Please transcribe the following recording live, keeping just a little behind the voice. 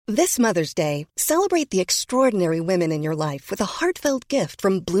This Mother's Day, celebrate the extraordinary women in your life with a heartfelt gift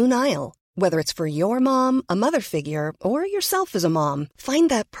from Blue Nile. Whether it's for your mom, a mother figure, or yourself as a mom, find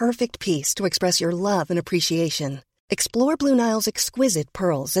that perfect piece to express your love and appreciation. Explore Blue Nile's exquisite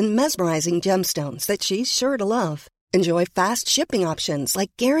pearls and mesmerizing gemstones that she's sure to love. Enjoy fast shipping options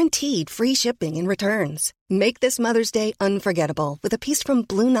like guaranteed free shipping and returns. Make this Mother's Day unforgettable with a piece from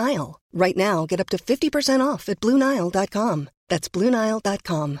Blue Nile. Right now, get up to 50% off at BlueNile.com. That's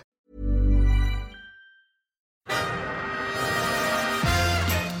BlueNile.com.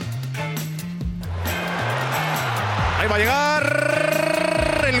 Ahí va a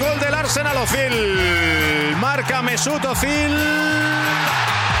llegar el gol del Arsenal. Ozil. Marca Mesut Ozil.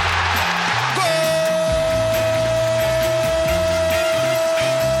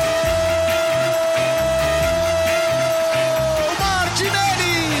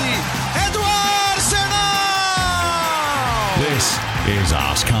 Is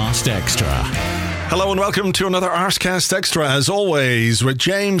Arsecast Extra. Hello and welcome to another Arsecast Extra, as always, with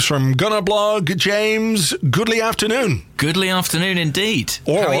James from Gunnerblog. James, goodly afternoon. Goodly afternoon indeed.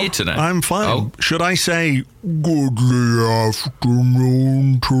 Or, how are you today? I'm fine. Oh. Should I say goodly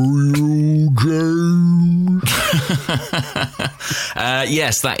afternoon to you, James?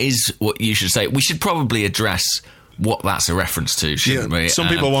 Yes, that is what you should say. We should probably address what that's a reference to, shouldn't we? Some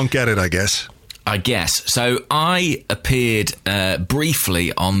people won't get it, I guess. So I appeared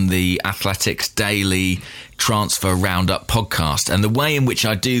briefly on the Athletics Daily Transfer Roundup podcast. And the way in which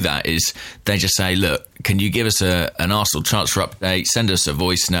I do that is they just say, look, can you give us an Arsenal transfer update, send us a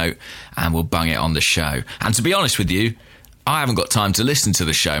voice note, and we'll bung it on the show. And to be honest with you, I haven't got time to listen to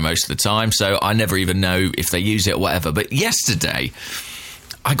the show most of the time, so I never even know if they use it or whatever. But yesterday,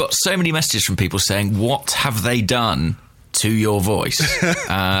 I got so many messages from people saying, what have they done to your voice?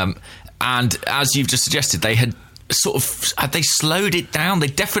 And as you've just suggested, they had they slowed it down. They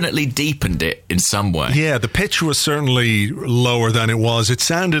definitely deepened it in some way. Yeah, the pitch was certainly lower than it was. It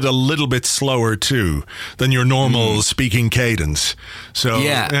sounded a little bit slower too than your normal speaking cadence. So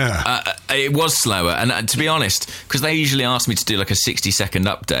it was slower. And to be honest, because they usually ask me to do like a 60-second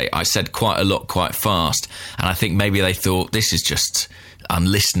update, I said quite a lot quite fast. And I think maybe they thought this is just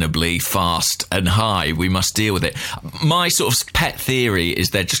unlistenably fast and high. We must deal with it. My sort of pet theory is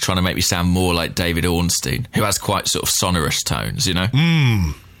they're just trying to make me sound more like David Ornstein, who has quite sort of sonorous tones, you know?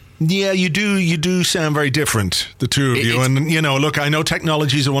 Yeah, you do sound very different, the two of you. And, you know, look, I know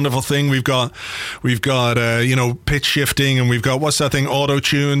technology is a wonderful thing. We've got pitch shifting, and we've got, what's that thing,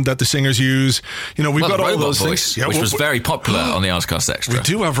 auto-tune that the singers use. You know, we've got all those voice, things. Which was very popular on the Arsecast Extra. We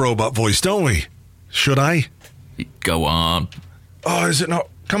do have robot voice, don't we? Should I? Go on. Oh, is it not?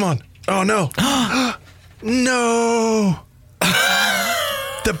 Come on. Oh, no. No.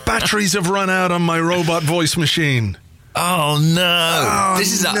 The batteries have run out on my robot voice machine. Oh, no.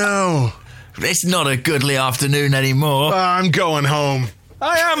 It's not a goodly afternoon anymore. I'm going home.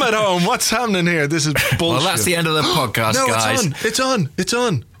 I am at home. What's happening here? This is bullshit. Well, that's the end of the podcast, guys. It's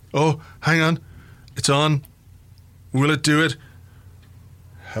on. Oh, hang on. It's on. Will it do it?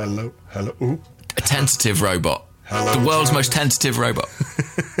 Hello. Ooh. A tentative robot. Hello, the world's most tentative robot.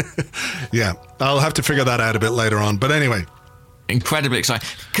 Yeah, I'll have to figure that out a bit later on. But anyway. Incredibly exciting.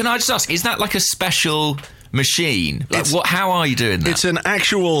 Can I just ask, is that like a special machine? How are you doing that? It's an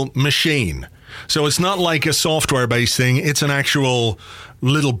actual machine. So it's not like a software-based thing. It's an actual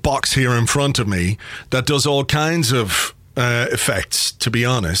little box here in front of me that does all kinds of effects, to be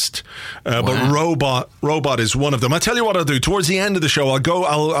honest. Wow. But robot is one of them. I'll tell you what I'll do. Towards the end of the show, I'll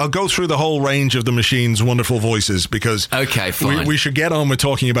go through the whole range of the machine's wonderful voices, because we should get on with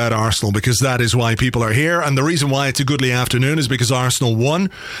talking about Arsenal, because that is why people are here. And the reason why it's a goodly afternoon is because Arsenal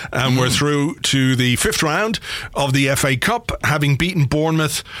won, and we're through to the fifth round of the FA Cup, having beaten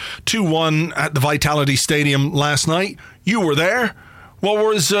Bournemouth 2-1 at the Vitality Stadium last night. You were there. What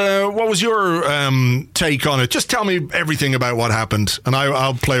was your take on it? Just tell me everything about what happened, and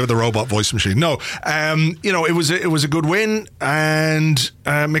I'll play with the robot voice machine. No, it was a good win, and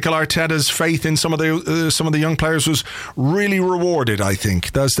Mikel Arteta's faith in some of the young players was really rewarded. I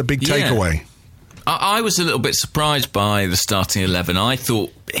think that's the big takeaway. I was a little bit surprised by the starting 11. I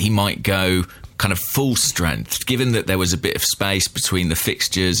thought he might go kind of full strength, given that there was a bit of space between the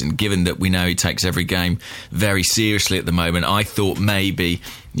fixtures, and given that we know he takes every game very seriously at the moment. I thought maybe,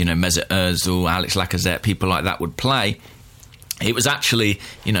 Mesut Ozil, Alex Lacazette, people like that would play. It was actually,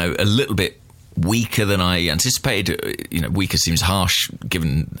 a little bit weaker than I anticipated. Weaker seems harsh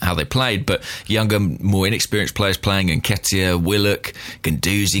given how they played, but younger, more inexperienced players playing, Nketiah, Willock,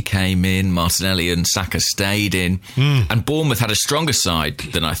 Guendouzi came in, Martinelli and Saka stayed in, and Bournemouth had a stronger side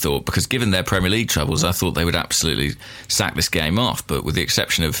than I thought, because given their Premier League troubles, I thought they would absolutely sack this game off, but with the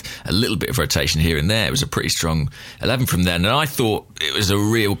exception of a little bit of rotation here and there, it was a pretty strong 11 from then, and I thought it was a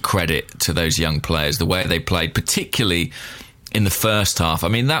real credit to those young players, the way they played, particularly in the first half. I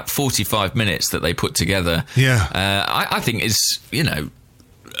mean, that 45 minutes that they put together, I think is,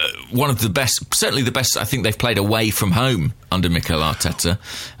 one of the best, certainly the best I think they've played away from home under Mikel Arteta.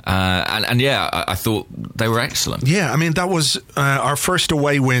 I thought they were excellent. Yeah, I mean, that was our first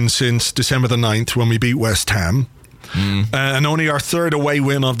away win since December the 9th when we beat West Ham. And only our third away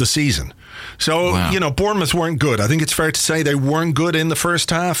win of the season. So, Bournemouth weren't good. I think it's fair to say they weren't good in the first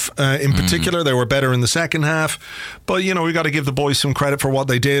half. In particular, they were better in the second half. But, we got to give the boys some credit for what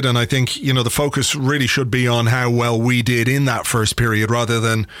they did. And I think, the focus really should be on how well we did in that first period rather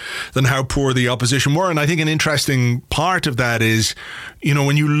than how poor the opposition were. And I think an interesting part of that is,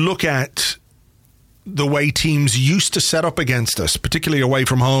 when you look at the way teams used to set up against us, particularly away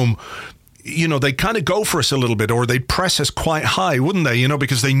from home, they kind of go for us a little bit, or they'd press us quite high, wouldn't they?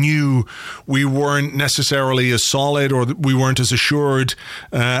 Because they knew we weren't necessarily as solid, or we weren't as assured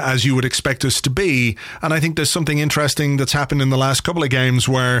as you would expect us to be. And I think there's something interesting that's happened in the last couple of games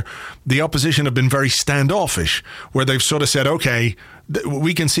where the opposition have been very standoffish, where they've sort of said, okay,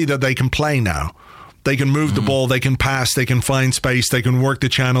 we can see that they can play now. They can move the ball, they can pass, they can find space, they can work the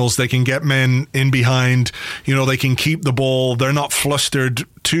channels, they can get men in behind, they can keep the ball. They're not flustered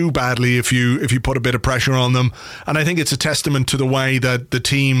too badly if you put a bit of pressure on them. And I think it's a testament to the way that the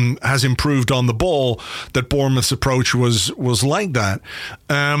team has improved on the ball that Bournemouth's approach was like that.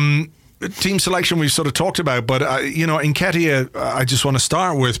 Team selection we've sort of talked about, but Nketiah, I just want to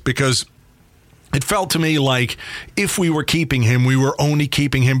start with, because it felt to me like if we were keeping him, we were only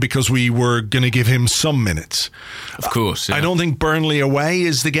keeping him because we were going to give him some minutes. Of course, yeah. I don't think Burnley away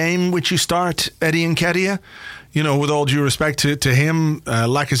is the game which you start Eddie Nketiah. With all due respect to him,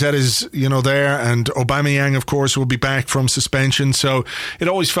 Lacazette is, there, and Aubameyang, of course, will be back from suspension. So it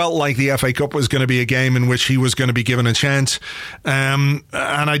always felt like the FA Cup was going to be a game in which he was going to be given a chance. And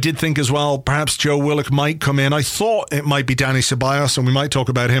I did think as well, perhaps Joe Willock might come in. I thought it might be Dani Ceballos, and we might talk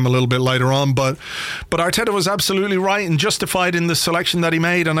about him a little bit later on. But Arteta was absolutely right and justified in the selection that he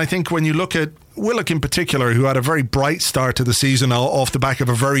made. And I think when you look at Willock in particular, who had a very bright start to the season off the back of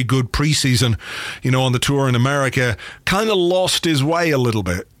a very good pre-season, on the tour in America, kind of lost his way a little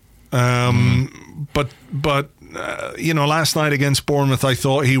bit. But last night against Bournemouth, I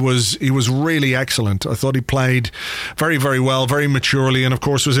thought he was really excellent. I thought he played very, very well, very maturely, and of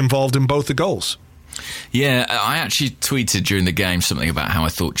course was involved in both the goals. Yeah, I actually tweeted during the game something about how I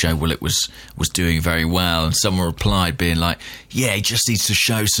thought Joe Willock was doing very well, and someone replied being like, yeah, he just needs to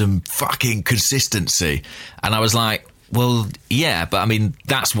show some fucking consistency. And I was like, well, yeah, but I mean,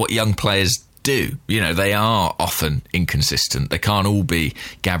 that's what young players do. They are often inconsistent. They can't all be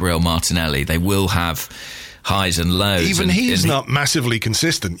Gabriel Martinelli. They will have highs and lows. Even he's not massively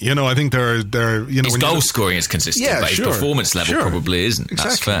consistent. I think they're his goal scoring is consistent, but his performance level probably isn't. Exactly.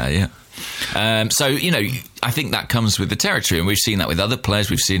 That's fair, yeah. I think that comes with the territory, and we've seen that with other players.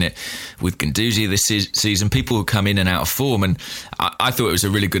 We've seen it with Guendouzi this season. People who come in and out of form, and I thought it was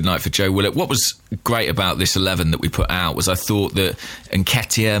a really good night for Joe Willock. What was great about this 11 that we put out was I thought that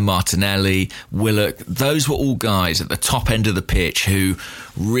Nketiah, Martinelli, Willock, those were all guys at the top end of the pitch who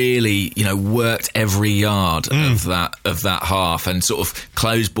really, worked every yard of that half and sort of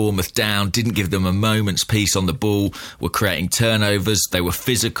closed Bournemouth down, didn't give them a moment's peace on the ball, were creating turnovers, they were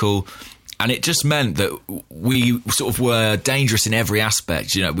physical. And it just meant that we sort of were dangerous in every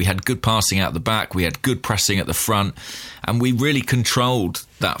aspect. We had good passing out the back, we had good pressing at the front, and we really controlled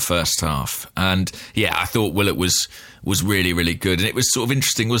that first half. And yeah, I thought Willock was really, really good. And it was sort of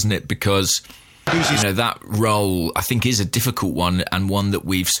interesting, wasn't it? Because that role, I think, is a difficult one, and one that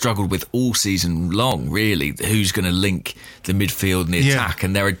we've struggled with all season long, really. Who's going to link the midfield and the attack?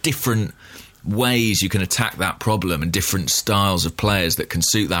 And there are different ways you can attack that problem and different styles of players that can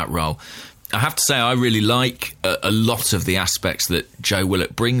suit that role. I have to say I really like a lot of the aspects that Joe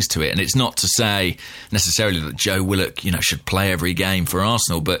Willock brings to it, and it's not to say necessarily that Joe Willock should play every game for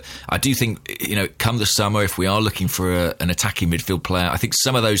Arsenal, but I do think come the summer, if we are looking for an attacking midfield player, I think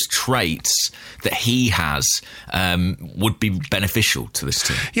some of those traits that he has would be beneficial to this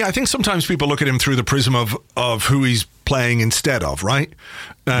team. Yeah, I think sometimes people look at him through the prism of who he's playing instead of, right?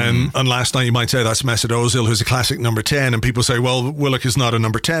 And last night you might say that's Mesut Ozil, who's a classic number 10, and people say, well, Willock is not a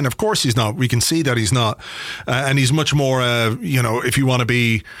number 10. Of course he's not. We can see that he's not. And he's much more, if you want to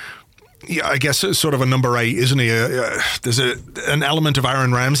be yeah, I guess sort of a number 8, isn't he? There's an element of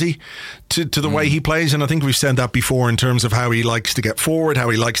Aaron Ramsey to the way he plays, and I think we've said that before in terms of how he likes to get forward, how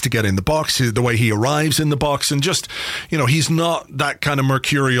he likes to get in the box, the way he arrives in the box, and just, he's not that kind of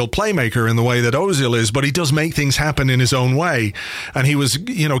mercurial playmaker in the way that Ozil is, but he does make things happen in his own way, and he was,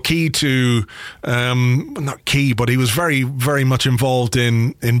 key to, not key, but he was very, very much involved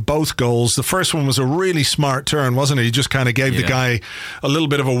in both goals. The first one was a really smart turn, wasn't it? He just kind of gave the guy a little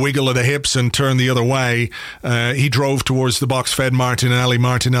bit of a wiggle of the hips and turned the other way. He drove towards the box, fed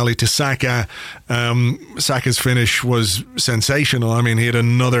Martinelli to Saka. Saka's finish was sensational. I mean, he had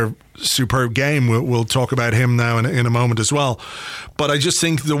another superb game. We'll talk about him now in a moment as well. But I just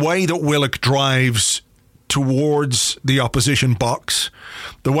think the way that Willock drives towards the opposition box,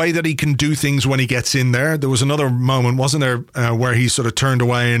 the way that he can do things when he gets in there. There was another moment, wasn't there, where he sort of turned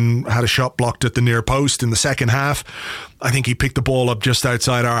away and had a shot blocked at the near post in the second half. I think he picked the ball up just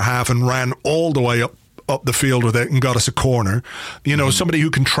outside our half and ran all the way up the field with it and got us a corner. Somebody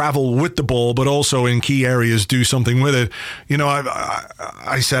who can travel with the ball but also in key areas do something with it.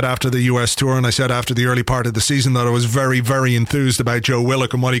 I said after the US tour, and I said after the early part of the season, that I was very, very enthused about Joe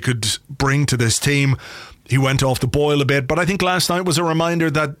Willock and what he could bring to this team. He went off the boil a bit, but I think last night was a reminder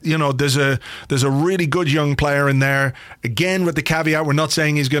that, there's a really good young player in there. Again, with the caveat, we're not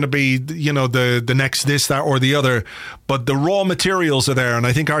saying he's going to be, the next this, that, or the other, but the raw materials are there, and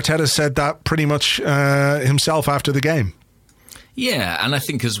I think Arteta said that pretty much himself after the game. Yeah, and I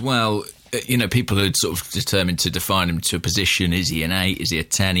think as well, people had sort of determined to define him to a position. Is he an 8? Is he a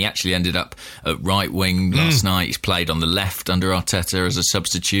 10? He actually ended up at right wing last night. He's played on the left under Arteta as a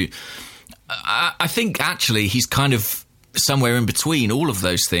substitute. I think actually he's kind of somewhere in between all of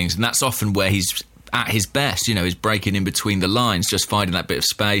those things, and that's often where he's at his best. He's breaking in between the lines, just finding that bit of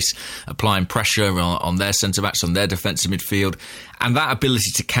space, applying pressure on their centre-backs, on their defensive midfield, and that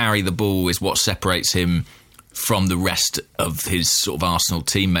ability to carry the ball is what separates him from the rest of his sort of Arsenal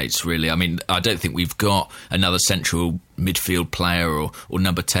teammates, really. I mean, I don't think we've got another central midfield player or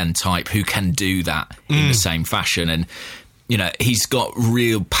number 10 type who can do that in the same fashion, and he's got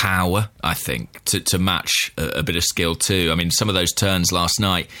real power, I think, to match a bit of skill too. I mean, some of those turns last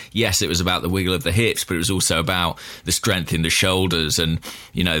night, yes, it was about the wiggle of the hips, but it was also about the strength in the shoulders and,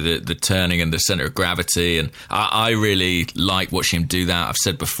 the turning and the centre of gravity. And I really like watching him do that. I've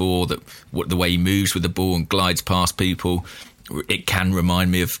said before that the way he moves with the ball and glides past people, it can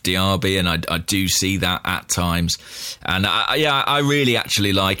remind me of Diaby, and I do see that at times. And I really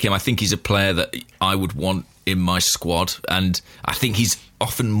actually like him. I think he's a player that I would want in my squad, and I think he's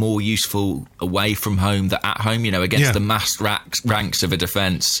often more useful away from home than at home. Against the massed ranks of a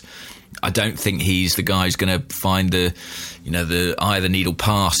defence, I don't think he's the guy who's going to find the eye of the needle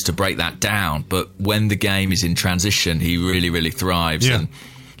pass to break that down. But when the game is in transition, he really, really thrives. And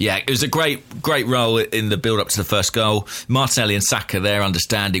it was a great role in the build-up to the first goal. Martinelli and Saka, their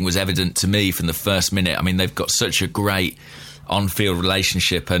understanding was evident to me from the first minute. I mean, they've got such a great on-field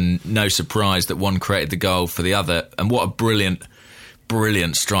relationship, and no surprise that one created the goal for the other. And what a brilliant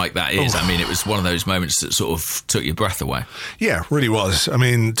strike that is. I mean, it was one of those moments that sort of took your breath away. Yeah, really was. I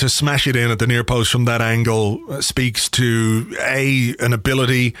mean, to smash it in at the near post from that angle speaks to an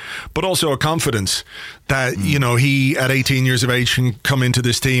ability, but also a confidence that, he at 18 years of age can come into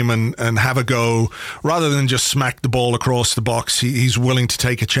this team and have a go rather than just smack the ball across the box. He's willing to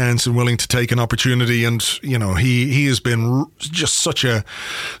take a chance and willing to take an opportunity. And, he has been just such a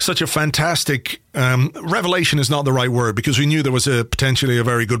fantastic revelation is not the right word, because we knew there was potentially a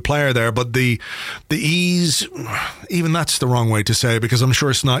very good player there, but the ease, even that's the wrong way to say it, because I'm sure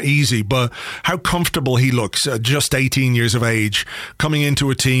it's not easy, but how comfortable he looks at just 18 years of age coming into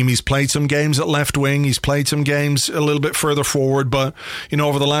a team. He's played some games at left wing, he's played some games a little bit further forward, but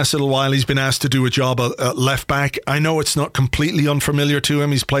over the last little while he's been asked to do a job at left back. I know it's not completely unfamiliar to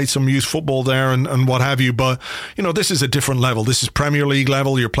him. He's played some youth football there and what have you, but this is a different level. This is Premier League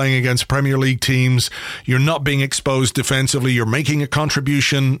level. You're playing against Premier League teams. You're not being exposed defensively. You're making a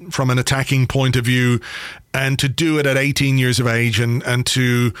contribution from an attacking point of view, and to do it at 18 years of age and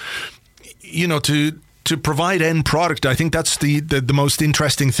to provide end product. I think that's the most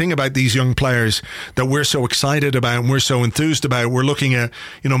interesting thing about these young players that we're so excited about and we're so enthused about. We're looking at,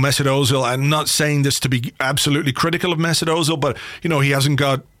 Mesut Ozil. I'm not saying this to be absolutely critical of Mesut Ozil, but, he hasn't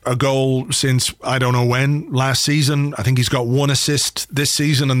got a goal since I don't know when, last season. I think he's got one assist this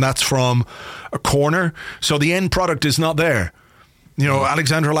season, and that's from a corner. So the end product is not there.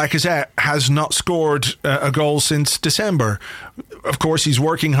 Alexandre Lacazette has not scored a goal since December. Of course, he's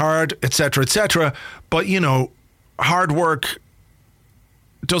working hard, etc., etc. But, hard work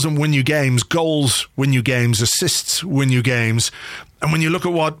doesn't win you games. Goals win you games. Assists win you games. And when you look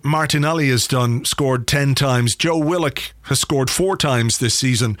at what Martinelli has done, scored 10 times. Joe Willock has scored 4 times this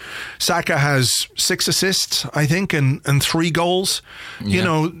season. Saka has 6 assists, I think, and 3 goals. Yeah. You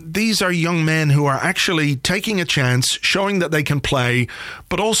know, these are young men who are actually taking a chance, showing that they can play,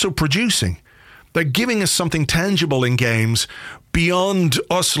 but also producing. They're giving us something tangible in games beyond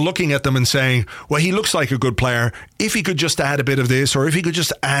us looking at them and saying, well, he looks like a good player. If he could just add a bit of this, or if he could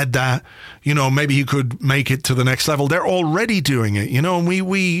just add that, you know, maybe he could make it to the next level. They're already doing it, you know, and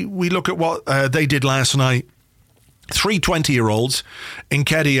we look at what they did last night. 3 20-year-olds,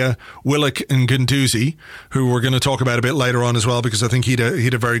 Nketiah, Willock and Guendouzi, who we're going to talk about a bit later on as well, because I think he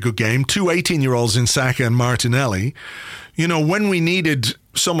had a very good game. 2 18-year-olds in Saka and Martinelli. You know, when we needed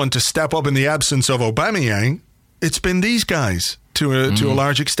someone to step up in the absence of Aubameyang, it's been these guys to a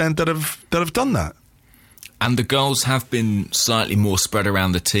large extent that have done that. And the goals have been slightly more spread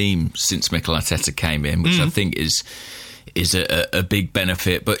around the team since Mikel Arteta came in, which I think is a big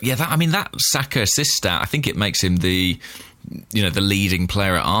benefit. But yeah, that Saka assist stat, I think it makes him the leading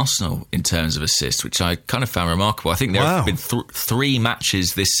player at Arsenal in terms of assists, which I kind of found remarkable. I think there have been 3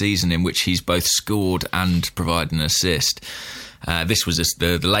 matches this season in which he's both scored and provided an assist. This was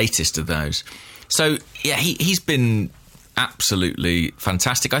the latest of those. So yeah, he's been absolutely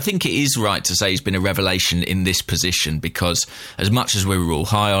fantastic. I think it is right to say he's been a revelation in this position, because as much as we were all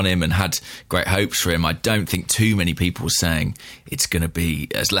high on him and had great hopes for him, I don't think too many people were saying it's going to be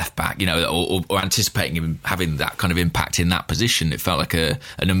as left back, you know, or anticipating him having that kind of impact in that position. It felt like an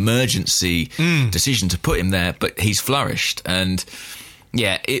emergency decision to put him there, but he's flourished. And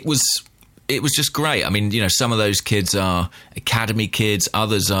yeah, it was just great. I mean, you know, some of those kids are academy kids,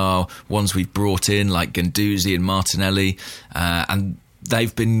 others are ones we've brought in, like Guendouzi and Martinelli, and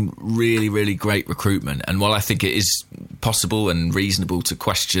they've been really, really great recruitment. And while I think it is possible and reasonable to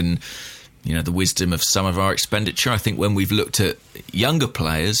question, you know, the wisdom of some of our expenditure, I think when we've looked at younger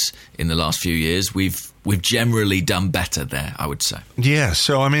players in the last few years, we've generally done better there, I would say. Yeah,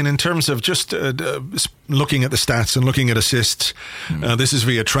 so I mean, in terms of just looking at the stats and looking at assists, this is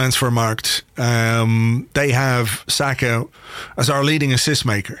via Transfermarkt. They have Saka as our leading assist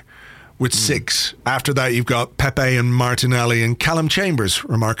maker with 6. After that, you've got Pepe and Martinelli, and Callum Chambers,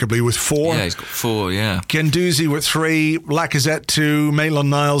 remarkably, with 4. Yeah, he's got 4, yeah. Guendouzi with 3, Lacazette 2,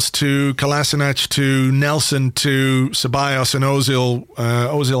 Maitland-Niles 2, Kolasinac 2, Nelson 2, Ceballos and Ozil.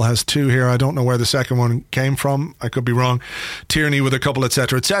 Ozil has 2 here. I don't know where the second one came from. I could be wrong. Tierney with a couple,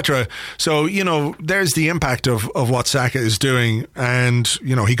 etc., etc. So, you know, there's the impact of what Saka is doing. And,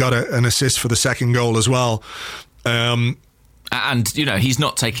 you know, he got an assist for the second goal as well. And, you know, he's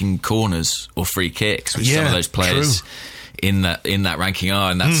not taking corners or free kicks, which some of those players in that ranking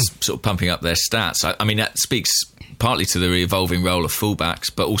are, and that's sort of pumping up their stats. I mean, that speaks partly to the evolving role of fullbacks,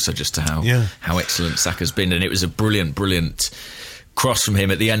 but also just to how excellent Saka's been. And it was a brilliant cross from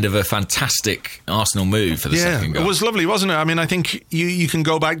him at the end of a fantastic Arsenal move for the second goal. It was lovely, wasn't it? I mean, I think you can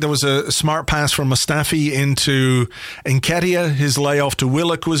go back. There was a smart pass from Mustafi into Nketiah. His layoff to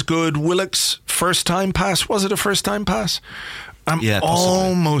Willock was good. Willock's first-time pass, was it a first-time pass? I'm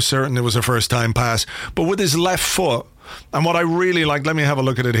almost certain it was a first-time pass. But with his left foot, and what I really like, let me have a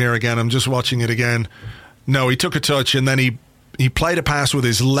look at it here again. I'm just watching it again. No, he took a touch and then he played a pass with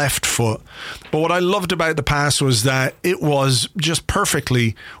his left foot. But what I loved about the pass was that it was just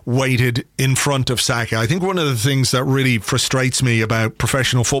perfectly weighted in front of Saka. I think one of the things that really frustrates me about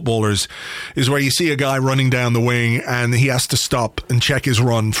professional footballers is where you see a guy running down the wing and he has to stop and check his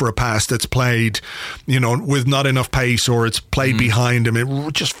run for a pass that's played, you know, with not enough pace, or it's played behind him.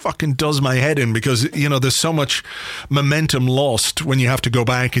 It just fucking does my head in, because, you know, there's so much momentum lost when you have to go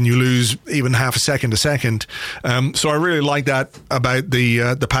back and you lose even half a second. So I really like that about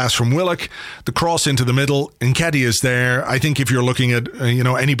the pass from Willock, the cross into the middle. Nketiah is there. I think if you're looking at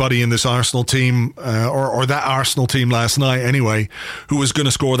anybody in this Arsenal team or that Arsenal team last night anyway, who was going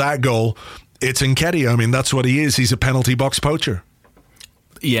to score that goal, it's Nketiah. I mean, that's what he is. He's a penalty box poacher.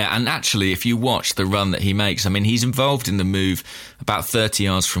 Yeah, and actually, if you watch the run that he makes, I mean, he's involved in the move about 30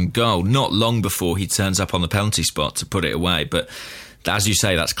 yards from goal, not long before he turns up on the penalty spot to put it away. But as you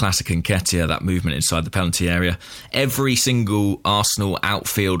say, that's classic Nketiah, that movement inside the penalty area. Every single Arsenal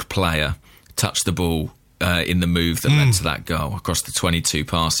outfield player touched the ball in the move that led to that goal across the 22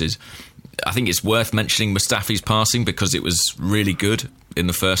 passes. I think it's worth mentioning Mustafi's passing because it was really good in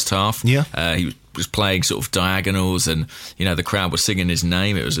the first half. Yeah. He was was playing sort of diagonals, and the crowd was singing his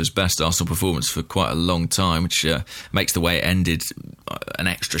name. It was his best Arsenal performance for quite a long time, which makes the way it ended an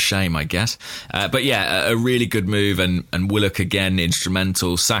extra shame, I guess. But yeah, a really good move, and Willock again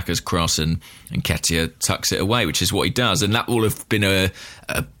instrumental. Saka's cross, and Nketiah tucks it away, which is what he does, and that will have been a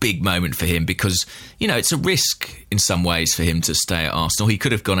big moment for him, because it's a risk in some ways for him to stay at Arsenal. He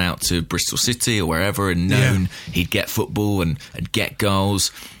could have gone out to Bristol City or wherever and known he'd get football and get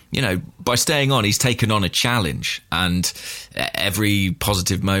goals. By staying on, he's taken on a challenge, and every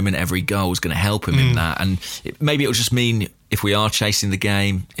positive moment, every goal is going to help him in that. And maybe it'll just mean if we are chasing the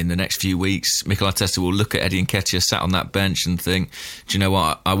game in the next few weeks, Mikel Arteta will look at Eddie Nketiah sat on that bench and think, do you know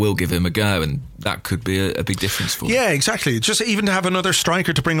what, I will give him a go, and that could be a big difference for him. Yeah, exactly. Just even to have another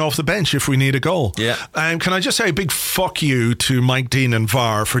striker to bring off the bench if we need a goal. Yeah. Can I just say a big fuck you to Mike Dean and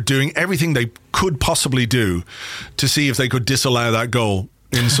VAR for doing everything they could possibly do to see if they could disallow that goal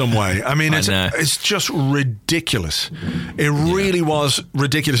in some way. I mean, it's just ridiculous. It really was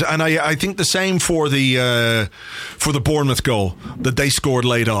ridiculous. And I think the same for the Bournemouth goal that they scored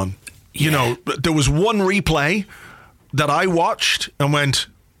late on. There was one replay that I watched and went,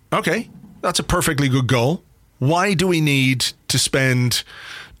 okay, that's a perfectly good goal. Why do we need to spend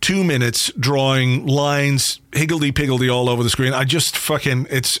 2 minutes drawing lines higgledy-piggledy all over the screen? I just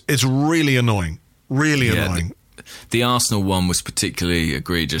it's really annoying. Really annoying. The Arsenal one was particularly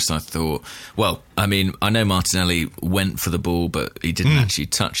egregious, I thought. Well, I mean, I know Martinelli went for the ball, but he didn't actually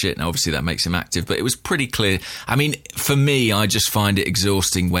touch it. And obviously that makes him active, but it was pretty clear. I mean, for me, I just find it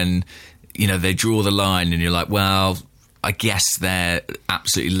exhausting when, they draw the line and you're like, well, I guess they're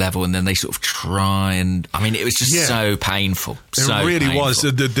absolutely level, and then they sort of try, and I mean, it was just so painful. It really was.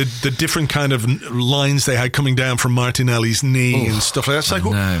 The different kind of lines they had coming down from Martinelli's knee and stuff like that. It's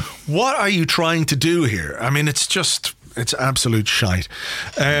like, what are you trying to do here? I mean, it's absolute shite.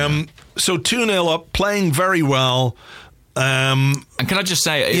 So 2-0 up, playing very well. And can I just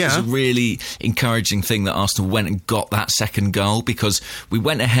say, it was a really encouraging thing that Arsenal went and got that second goal, because we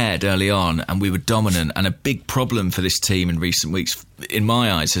went ahead early on and we were dominant, and a big problem for this team in recent weeks, in my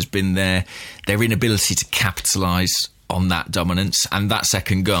eyes, has been their inability to capitalise on that dominance, and that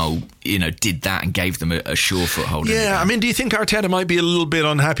second goal, did that and gave them a sure foothold. Yeah, I mean, do you think Arteta might be a little bit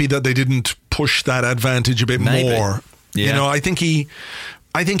unhappy that they didn't push that advantage a bit more? Yeah.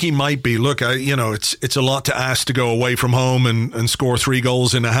 I think he might be. Look, it's a lot to ask to go away from home and score 3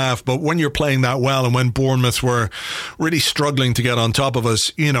 goals in a half. But when you're playing that well, and when Bournemouth were really struggling to get on top of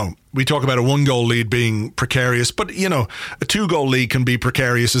us, we talk about a 1-goal lead being precarious, but a 2-goal lead can be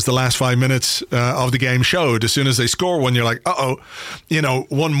precarious, as the last 5 minutes of the game showed. As soon as they score one, you're like,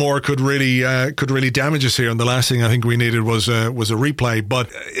 one more could really damage us here. And the last thing I think we needed was a replay. But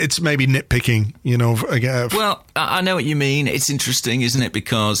it's maybe nitpicking, Well, I know what you mean. It's interesting, isn't it?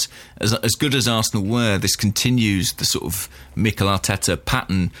 Because as good as Arsenal were, this continues the sort of Mikel Arteta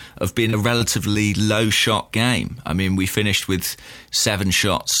pattern of being a relatively low shot game. I mean, we finished with 7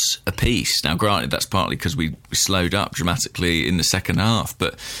 shots apiece. Now, granted, that's partly because we slowed up dramatically in the second half,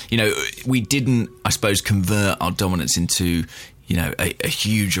 but we didn't, I suppose, convert our dominance into a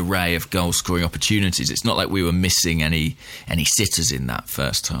huge array of goal scoring opportunities. It's not like we were missing any sitters in that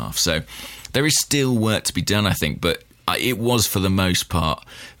first half. So there is still work to be done, I think, but it was, for the most part,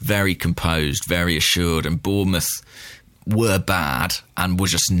 very composed, very assured, and Bournemouth were bad and were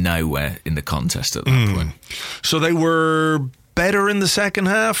just nowhere in the contest at that point. So they were better in the second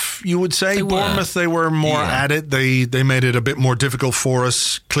half, you would say? Bournemouth, they were more at it. They made it a bit more difficult for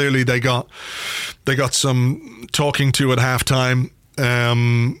us. Clearly they got some talking to at halftime,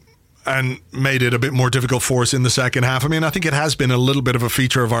 and made it a bit more difficult for us in the second half. I mean, I think it has been a little bit of a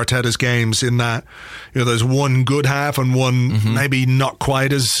feature of Arteta's games in that, there's one good half and one maybe not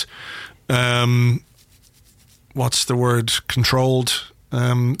quite as what's the word, controlled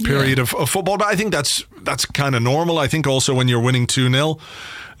period of football. But I think that's kind of normal. I think also when you're winning 2-0,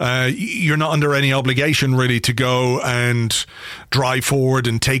 you're not under any obligation really to go and drive forward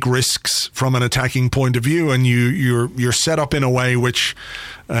and take risks from an attacking point of view, and you're set up in a way which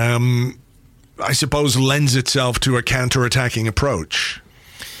I suppose lends itself to a counter-attacking approach.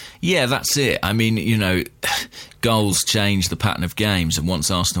 Yeah, that's it. I mean, goals change the pattern of games, and once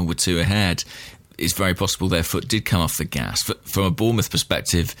Arsenal were 2 ahead, it's very possible their foot did come off the gas. From a Bournemouth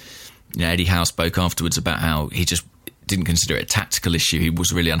perspective, Eddie Howe spoke afterwards about how he just didn't consider it a tactical issue. He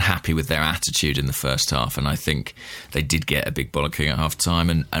was really unhappy with their attitude in the first half, and I think they did get a big bollocking at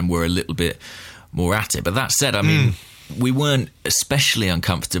half-time and were a little bit more at it. But that said, I mean, we weren't especially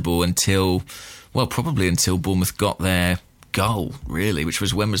uncomfortable until Bournemouth got their goal, really, which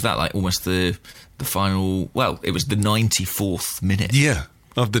was, when was that? Like almost the final, well, it was the 94th minute. Yeah.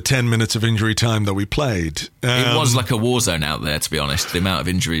 of the 10 minutes of injury time that we played. It was like a war zone out there, to be honest. The amount of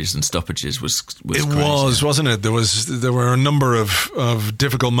injuries and stoppages was crazy. Wasn't it? There were a number of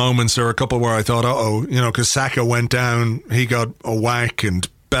difficult moments. There were a couple where I thought, because Saka went down, he got a whack, and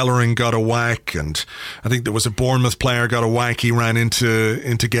Bellerin got a whack, and I think there was a Bournemouth player got a whack. He ran into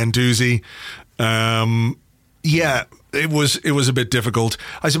Guendouzi. It was a bit difficult.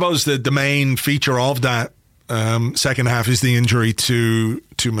 I suppose the main feature of that second half is the injury to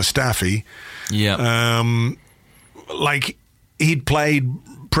Mustafi. Yeah. He'd played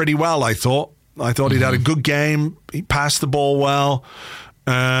pretty well, I thought. He'd had a good game. He passed the ball well.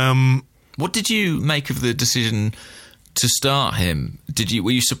 What did you make of the decision to start him?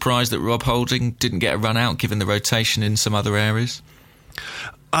 Were you surprised that Rob Holding didn't get a run out, given the rotation in some other areas?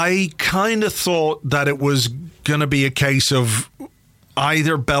 I kind of thought that it was going to be a case of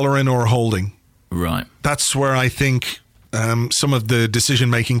either Bellerin or Holding. Right. That's where I think some of the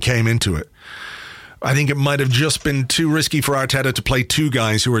decision-making came into it. I think it might have just been too risky for Arteta to play two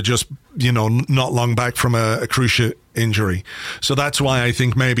guys who are just, not long back from a cruciate injury. So that's why I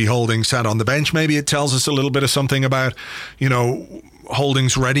think maybe Holding sat on the bench. Maybe it tells us a little bit of something about,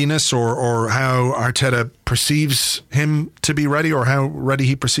 Holding's readiness or how Arteta perceives him to be ready, or how ready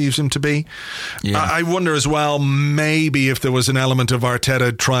he perceives him to be. Yeah. I wonder as well, maybe if there was an element of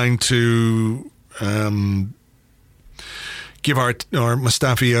Arteta trying to give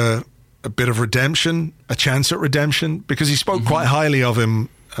Mustafi a bit of redemption, a chance at redemption, because he spoke quite highly of him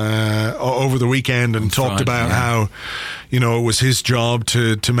over the weekend and talked about how, it was his job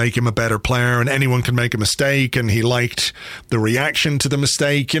to make him a better player, and anyone can make a mistake, and he liked the reaction to the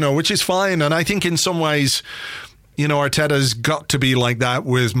mistake, which is fine. And I think in some ways, Arteta's got to be like that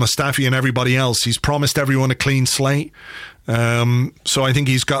with Mustafi and everybody else. He's promised everyone a clean slate. So I think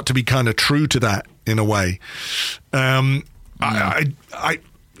he's got to be kind of true to that in a way. I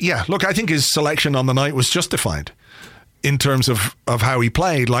think his selection on the night was justified in terms of how he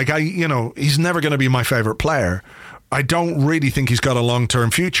played. He's never going to be my favourite player. I don't really think he's got a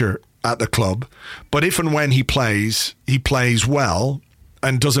long-term future at the club. But if and when he plays well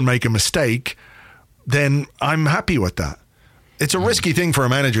and doesn't make a mistake, then I'm happy with that. It's a risky thing for a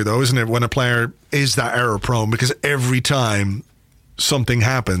manager, though, isn't it, when a player is that error-prone? Because every time something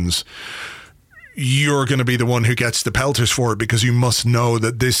happens, you're going to be the one who gets the pelters for it, because you must know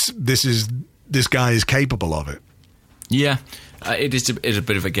that this guy is capable of it. Yeah. It is a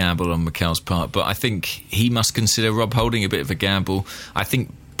bit of a gamble on Mikel's part, but I think he must consider Rob Holding a bit of a gamble. I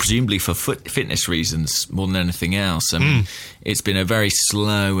think presumably for fitness reasons more than anything else. I mean, it's been a very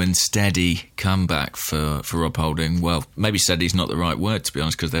slow and steady comeback for Rob Holding. Well, maybe steady's not the right word, to be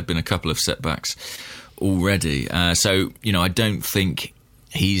honest, because there have been a couple of setbacks already. So, I don't think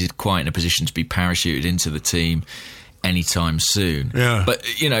he's quite in a position to be parachuted into the team anytime soon. Yeah. But,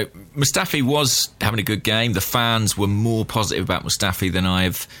 Mustafi was having a good game. The fans were more positive about Mustafi than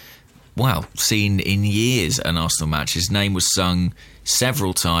I've, seen in years at an Arsenal match. His name was sung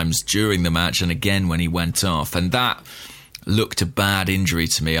several times during the match and again when he went off. And that looked a bad injury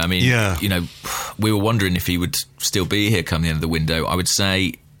to me. I mean, we were wondering if he would still be here come the end of the window. I would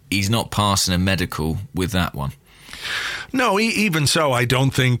say he's not passing a medical with that one. No, even so, I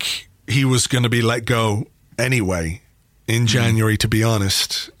don't think he was going to be let go anyway in January, to be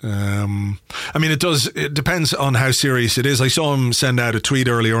honest. It depends on how serious it is. I saw him send out a tweet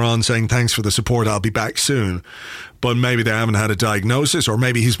earlier on saying, thanks for the support, I'll be back soon. But maybe they haven't had a diagnosis, or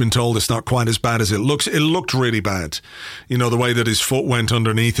maybe he's been told it's not quite as bad as it looks. It looked really bad. The way that his foot went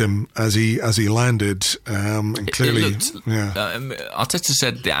underneath him as he landed. And clearly, Arteta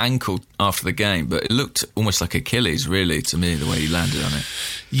said the ankle after the game, but it looked almost like Achilles, really, to me, the way he landed on it.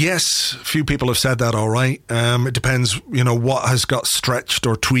 Yes, a few people have said that, all right. It depends, what has got stretched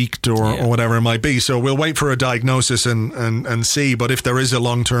or tweaked or whatever it might be. So we'll wait for a diagnosis and see. But if there is a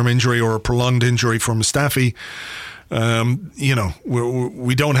long-term injury or a prolonged injury for Mustafi,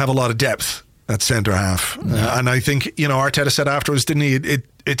 we don't have a lot of depth at centre half. No. And I think, Arteta said afterwards, didn't he,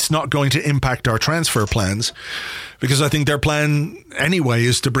 it's not going to impact our transfer plans, because I think their plan anyway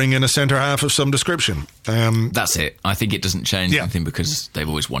is to bring in a centre half of some description. That's it. I think it doesn't change anything because they've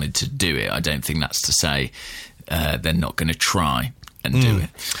always wanted to do it. I don't think that's to say they're not going to try and do it.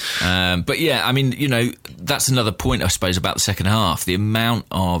 But that's another point, I suppose, about the second half. The amount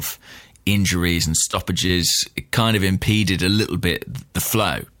of injuries and stoppages, it kind of impeded a little bit the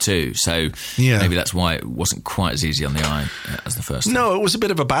flow too. So maybe that's why it wasn't quite as easy on the eye as the first time. No, it was a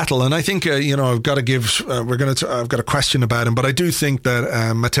bit of a battle, and I think I've got to give. I've got a question about him, but I do think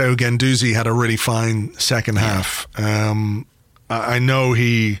that Matteo Guendouzi had a really fine second half. I know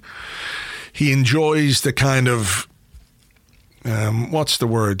he enjoys the kind of what's the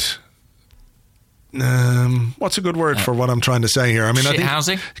word? What's a good word for what I'm trying to say here? I mean,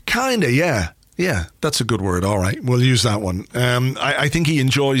 shithousing? Kind of, yeah. Yeah, that's a good word. All right, we'll use that one. I think he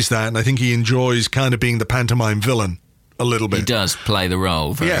enjoys that, and I think he enjoys kind of being the pantomime villain a little bit. He does play the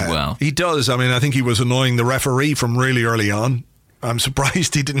role very well. He does. I mean, I think he was annoying the referee from really early on. I'm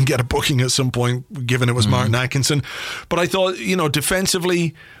surprised he didn't get a booking at some point, given it was Martin Atkinson. But I thought,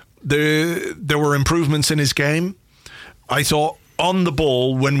 defensively, there were improvements in his game. I thought on the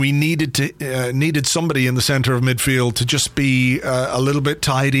ball, when we needed somebody in the centre of midfield to just be a little bit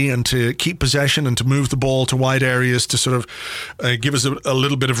tidy and to keep possession and to move the ball to wide areas to sort of give us a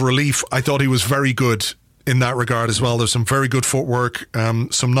little bit of relief, I thought he was very good in that regard as well. There's some very good footwork,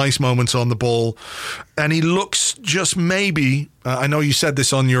 some nice moments on the ball, and he looks just maybe, I know you said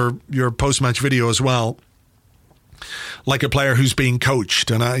this on your post-match video as well, like a player who's being coached,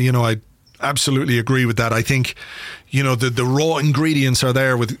 and I absolutely agree with that. I think, the raw ingredients are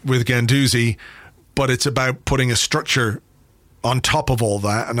there with Guendouzi, but it's about putting a structure on top of all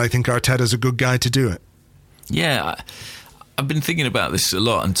that, and I think Arteta's a good guy to do it. Yeah, I've been thinking about this a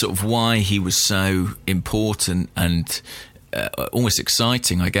lot and sort of why he was so important and almost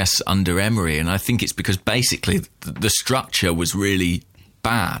exciting, I guess, under Emery, and I think it's because basically the structure was really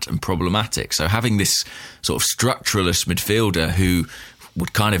bad and problematic. So having this sort of structuralist midfielder who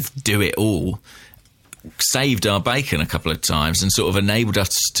would kind of do it all saved our bacon a couple of times and sort of enabled us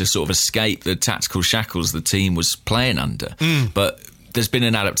to sort of escape the tactical shackles the team was playing under. But there's been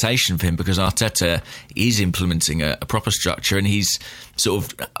an adaptation for him because Arteta is implementing a proper structure and he's sort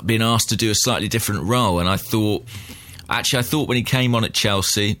of been asked to do a slightly different role. And I thought when he came on at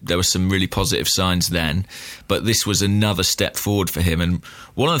Chelsea, there were some really positive signs then, but this was another step forward for him. And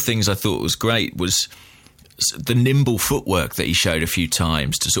one of the things I thought was great was the nimble footwork that he showed a few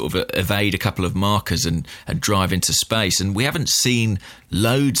times to sort of evade a couple of markers and drive into space. And we haven't seen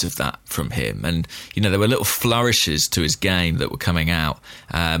loads of that from him. And, there were little flourishes to his game that were coming out.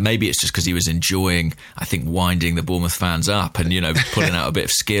 Maybe it's just because he was enjoying, I think, winding the Bournemouth fans up and, pulling out a bit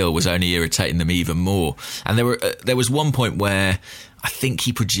of skill was only irritating them even more. And there was one point where I think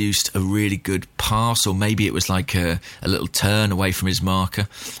he produced a really good pass, or maybe it was like a little turn away from his marker.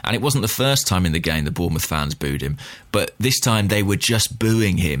 And it wasn't the first time in the game the Bournemouth fans booed him, but this time they were just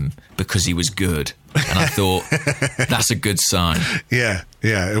booing him because he was good. And I thought, that's a good sign. Yeah.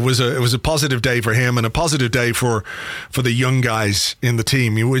 It was a positive day for him and a positive day for the young guys in the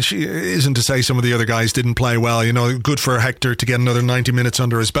team, which isn't to say some of the other guys didn't play well. Good for Hector to get another 90 minutes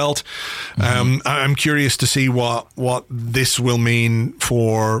under his belt. I'm curious to see what this will mean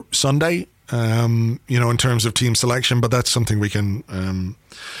for Sunday, in terms of team selection, but that's something we can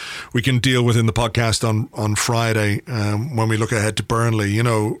deal with in the podcast on Friday when we look ahead to Burnley.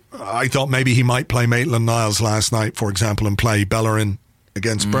 I thought maybe he might play Maitland-Niles last night, for example, and play Bellerin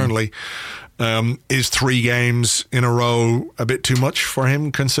against Burnley. Is 3 games in a row a bit too much for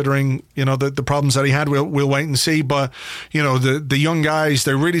him, considering the problems that he had? We'll wait and see. But the young guys,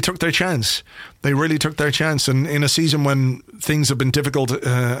 they really took their chance. And in a season when things have been difficult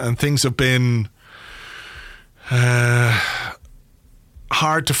and things have been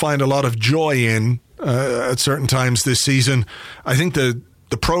hard to find a lot of joy in at certain times this season, I think the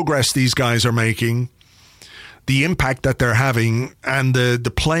progress these guys are making, the impact that they're having, and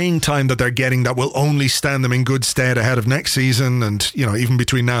the playing time that they're getting that will only stand them in good stead ahead of next season, and even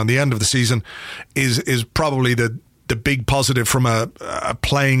between now and the end of the season, is probably the big positive from a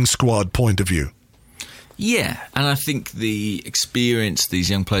playing squad point of view. Yeah, and I think the experience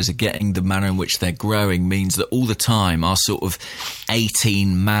these young players are getting, the manner in which they're growing, means that all the time our sort of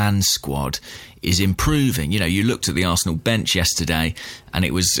 18-man squad is improving. You looked at the Arsenal bench yesterday and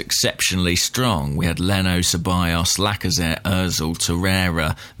it was exceptionally strong. We had Leno, Ceballos, Lacazette, Ozil,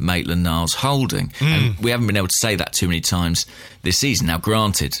 Torreira, Maitland-Niles, Holding. And we haven't been able to say that too many times this season. Now,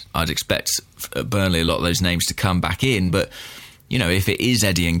 granted, I'd expect at Burnley a lot of those names to come back in, but if it is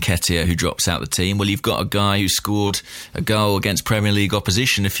Eddie Nketiah who drops out the team, well, you've got a guy who scored a goal against Premier League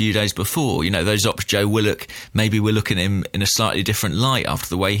opposition a few days before. Those options, Joe Willock, maybe we're looking at him in a slightly different light after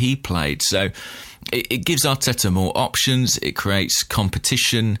the way he played. So it gives Arteta more options, it creates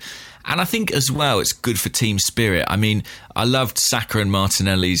competition, and I think as well it's good for team spirit. I mean, I loved Saka and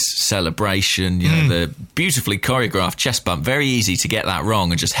Martinelli's celebration, the beautifully choreographed chest bump. Very easy to get that wrong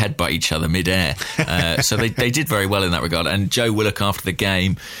and just headbutt each other mid-air. So they did very well in that regard. And Joe Willock after the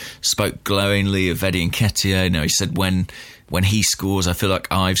game spoke glowingly of Eddie Nketiah. He said when he scores, I feel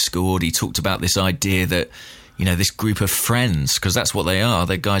like I've scored. He talked about this idea that this group of friends, because that's what they are.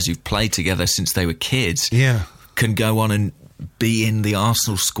 They're guys who've played together since they were kids. Yeah, can go on and be in the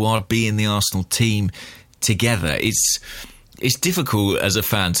Arsenal squad, be in the Arsenal team together. it's difficult as a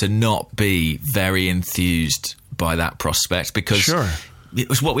fan to not be very enthused by that prospect, because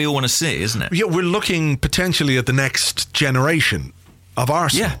it's what we all want to see, isn't it? Yeah, we're looking potentially at the next generation of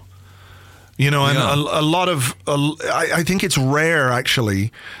Arsenal. Yeah. You know, and a lot of... I think it's rare,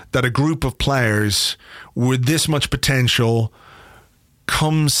 actually, that a group of players with this much potential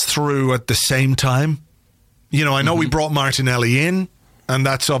comes through at the same time. You know, I know we brought Martinelli in, and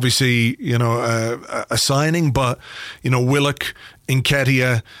that's obviously, you know, a signing, but, you know, Willock,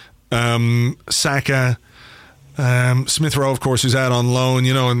 Nketiah, Saka... Smith Rowe, of course, is out on loan,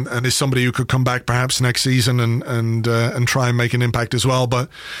 you know, and is somebody who could come back perhaps next season and try and make an impact as well. But,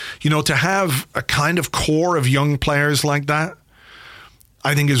 you know, to have a kind of core of young players like that,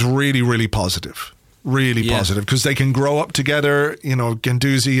 I think is really, really positive. Really positive, because they can grow up together. You know,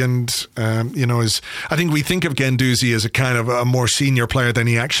 Guendouzi and, you know, I think we think of Guendouzi as a kind of a more senior player than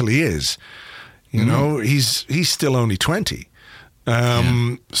he actually is. You know, he's still only 20.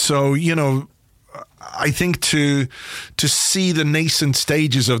 So, you know, I think to see the nascent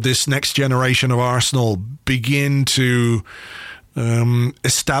stages of this next generation of Arsenal begin to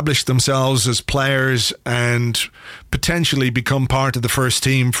establish themselves as players and potentially become part of the first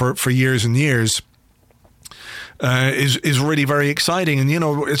team for years and years is really very exciting. And, you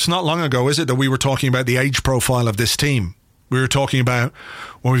know, it's not long ago, is it, that we were talking about the age profile of this team. We were talking about,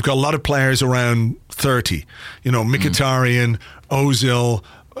 well, we've got a lot of players around 30. You know, Mkhitaryan, Ozil,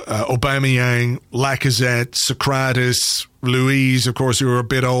 Aubameyang, Lacazette, Socrates, Luiz, of course, who are a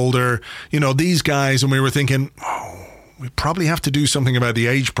bit older. You know, these guys, and we were thinking, we probably have to do something about the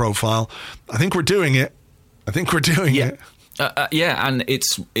age profile. I think we're doing it. Yeah, and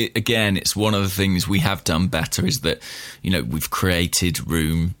it's one of the things we have done better is that, you know, we've created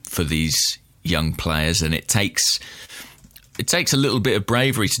room for these young players, and it takes a little bit of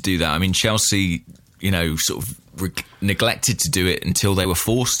bravery to do that. I mean, Chelsea, you know, sort of neglected to do it until they were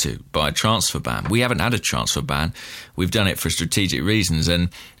forced to by a transfer ban. We haven't had a transfer ban. We've done it for strategic reasons, and,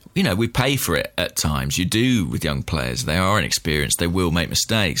 you know, we pay for it at times. You do with young players. They are inexperienced. They will make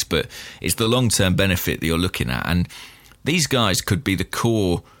mistakes, but it's the long-term benefit that you're looking at. And these guys could be the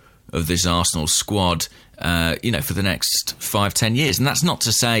core of this Arsenal squad, you know, for the next 5-10 years. And that's not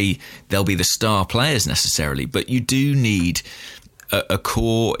to say they'll be the star players necessarily, but you do need a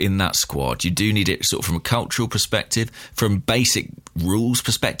core in that squad. You do need it sort of from a cultural perspective, from basic rules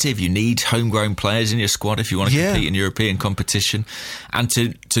perspective. You need homegrown players in your squad if you want to compete in European competition. And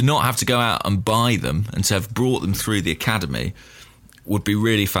to not have to go out and buy them and to have brought them through the academy would be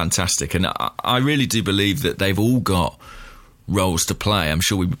really fantastic. And I really do believe that they've all got roles to play. I'm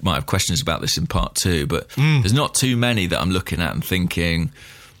sure we might have questions about this in part 2, but there's not too many that I'm looking at and thinking,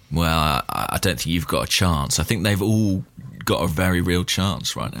 well, I don't think you've got a chance. I think they've all got a very real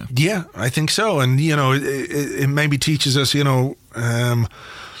chance right now. Yeah, I think so. And, you know, it maybe teaches us, you know,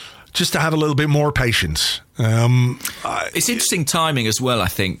 just to have a little bit more patience. It's interesting timing as well, I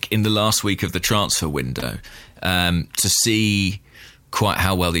think, in the last week of the transfer window, to see quite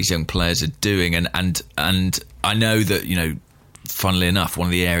how well these young players are doing. And I know that, you know, funnily enough, one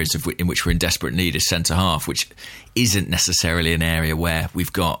of the areas in which we're in desperate need is centre-half, which isn't necessarily an area where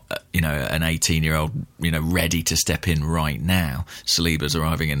we've got, you know, an 18-year-old, you know, ready to step in right now. Saliba's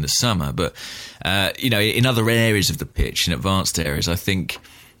arriving in the summer. But, you know, in other areas of the pitch, in advanced areas, I think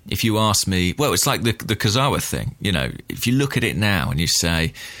if you ask me, well, it's like the Kurzawa thing. You know, if you look at it now and you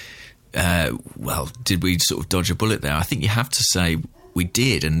say, well, did we sort of dodge a bullet there? I think you have to say we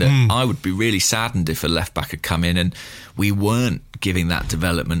did, and I would be really saddened if a left-back had come in and we weren't giving that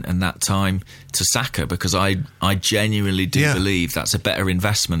development and that time to Saka, because I genuinely do believe that's a better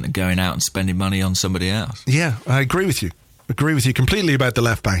investment than going out and spending money on somebody else. Yeah, I agree with you. Completely about the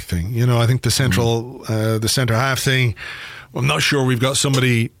left-back thing. You know, I think the centre-half thing, I'm not sure we've got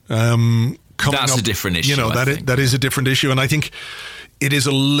somebody coming up. That's a different issue. You know, that is a different issue, and I think it is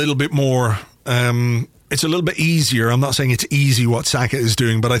a little bit more... it's a little bit easier. I'm not saying it's easy what Saka is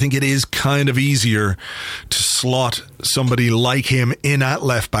doing, but I think it is kind of easier to slot somebody like him in at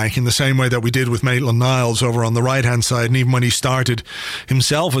left back in the same way that we did with Maitland-Niles over on the right hand side. And even when he started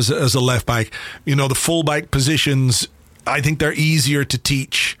himself as a left back, you know, the full back positions, I think they're easier to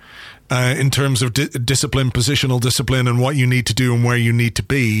teach in terms of discipline, positional discipline, and what you need to do and where you need to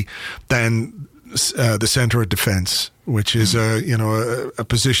be than the centre of defence, which is a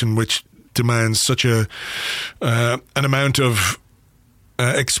position which demands such an amount of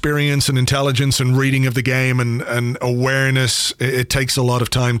experience and intelligence and reading of the game and awareness. It takes a lot of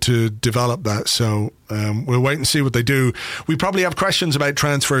time to develop that. So we'll wait and see what they do. We probably have questions about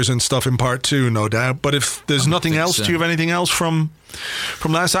transfers and stuff in part 2, no doubt. But if there's nothing else, do you have anything else from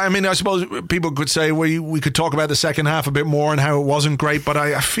last time? I mean, I suppose people could say we could talk about the second half a bit more and how it wasn't great, but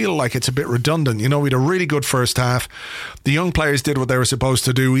I feel like it's a bit redundant. You know, we had a really good first half. The young players did what they were supposed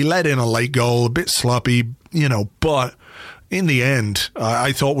to do. We let in a late goal, a bit sloppy, you know, but in the end,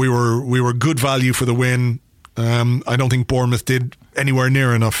 I thought we were good value for the win. I don't think Bournemouth did anywhere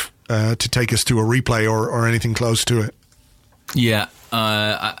near enough to take us to a replay or anything close to it. Yeah.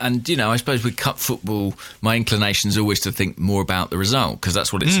 And, you know, I suppose with cup football, my inclination is always to think more about the result, because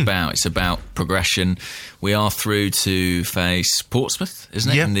that's what it's about. It's about progression. We are through to face Portsmouth,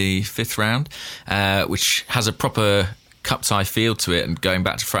 isn't it, in the 5th round, which has a proper cup tie feel to it. And going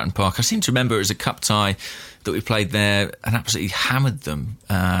back to Fratton Park, I seem to remember it was a cup tie that we played there and absolutely hammered them.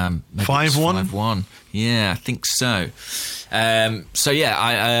 5-1? 5-1. Yeah, I think so. And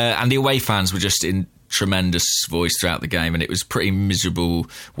the away fans were just in tremendous voice throughout the game, and it was pretty miserable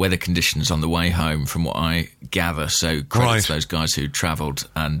weather conditions on the way home from what I gather, so credit to those guys who travelled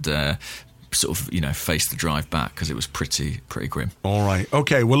and sort of, you know, faced the drive back, because it was pretty grim. All right.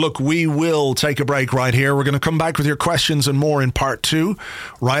 Okay, well look, we will take a break right here. We're going to come back with your questions and more in part 2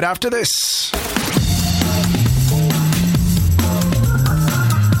 right after this.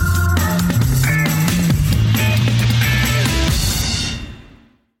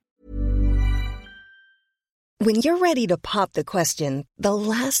 When you're ready to pop the question, the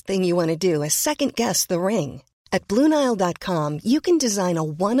last thing you want to do is second-guess the ring. At BlueNile.com, you can design a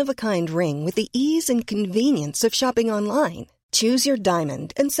one-of-a-kind ring with the ease and convenience of shopping online. Choose your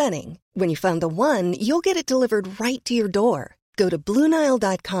diamond and setting. When you find the one, you'll get it delivered right to your door. Go to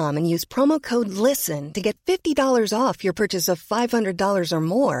BlueNile.com and use promo code LISTEN to get $50 off your purchase of $500 or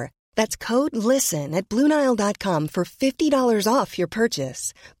more. That's code LISTEN at BlueNile.com for $50 off your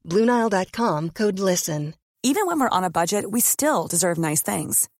purchase. BlueNile.com, code LISTEN. Even when we're on a budget, we still deserve nice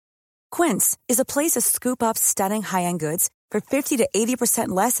things. Quince is a place to scoop up stunning high-end goods for 50 to 80%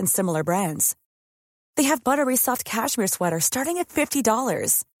 less than similar brands. They have buttery soft cashmere sweaters starting at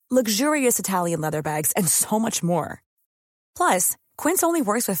 $50, luxurious Italian leather bags, and so much more. Plus, Quince only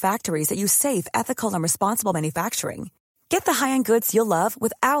works with factories that use safe, ethical, and responsible manufacturing. Get the high-end goods you'll love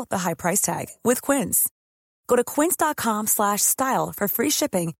without the high price tag with Quince. Go to quince.com/style for free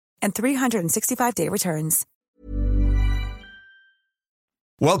shipping and 365-day returns.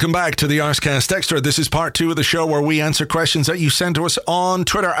 Welcome back to the Arscast Extra. This is part 2 of the show where we answer questions that you send to us on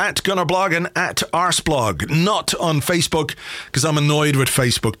Twitter at Gunnerblog and at Arsblog. Not on Facebook, because I'm annoyed with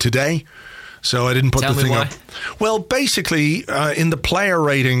Facebook today. So I didn't put the thing up. Well, basically, in the player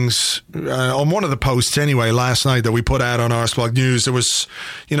ratings, on one of the posts anyway, last night that we put out on Arsblog News, there was,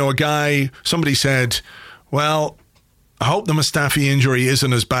 you know, somebody said, well, I hope the Mustafi injury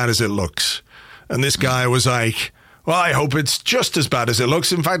isn't as bad as it looks. And this guy was like, well, I hope it's just as bad as it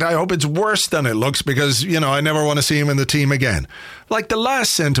looks. In fact, I hope it's worse than it looks, because, you know, I never want to see him in the team again. Like the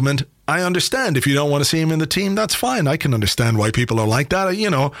last sentiment, I understand. If you don't want to see him in the team, that's fine. I can understand why people are like that.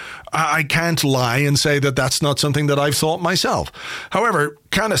 You know, I can't lie and say that that's not something that I've thought myself. However,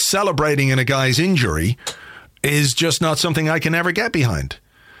 kind of celebrating in a guy's injury is just not something I can ever get behind.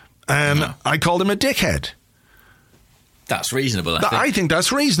 And I called him a dickhead. That's reasonable, I think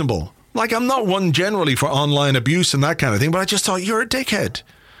that's reasonable. Like, I'm not one generally for online abuse and that kind of thing, but I just thought, you're a dickhead.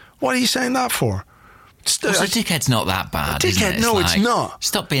 What are you saying that for? Well, so a dickhead's not that bad, dickhead, isn't it? It's not.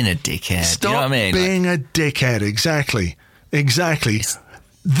 Stop being a dickhead. Stop, you know what I mean? Being a dickhead, exactly.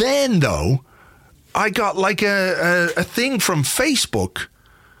 Then, though, I got like a thing from Facebook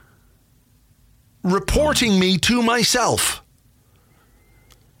reporting me to myself.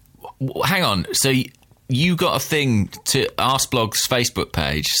 Hang on, so you got a thing to Arsblog's Facebook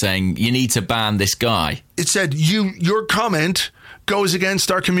page saying you need to ban this guy. It said, your comment goes against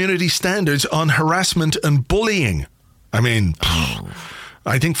our community standards on harassment and bullying. I mean,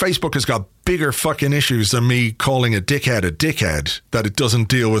 I think Facebook has got bigger fucking issues than me calling a dickhead that it doesn't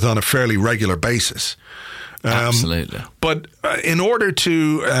deal with on a fairly regular basis. Absolutely. But in order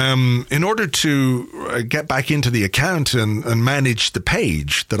to get back into the account and manage the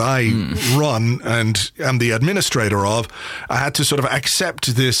page that I run and am the administrator of, I had to sort of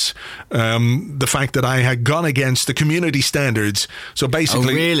accept this, the fact that I had gone against the community standards. So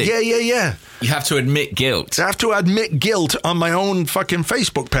basically, really? Yeah. You have to admit guilt. I have to admit guilt on my own fucking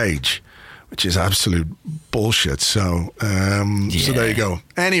Facebook page, which is absolute bullshit. So there you go.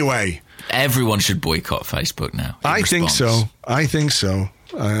 Anyway. Everyone should boycott Facebook now. I think so.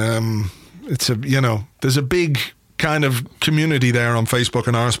 It's there's a big kind of community there on Facebook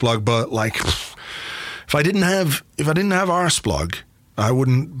and Arsblog, but like, if I didn't have Arsblog, I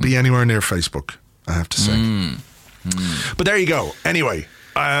wouldn't be anywhere near Facebook, I have to say. But there you go. Anyway,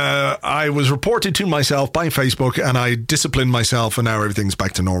 I was reported to myself by Facebook, and I disciplined myself, and now everything's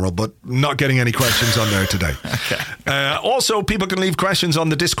back to normal, but not getting any questions on there today. Okay. Also, people can leave questions on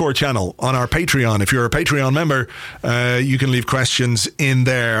the Discord channel on our Patreon. If you're a Patreon member, you can leave questions in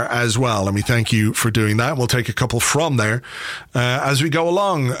there as well, and we thank you for doing that. We'll take a couple from there as we go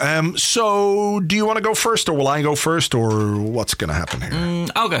along. So, do you want to go first, or will I go first, or what's going to happen here?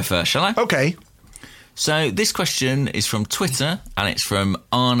 I'll go first, shall I? Okay. So this question is from Twitter, and it's from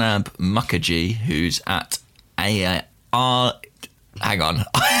Arnab Mukherjee, who's at hang on.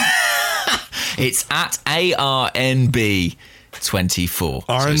 It's at ARNB24. So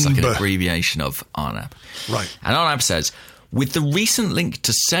it's like an abbreviation of Arnab. Right. And Arnab says, with the recent link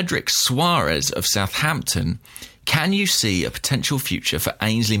to Cedric Suarez of Southampton, can you see a potential future for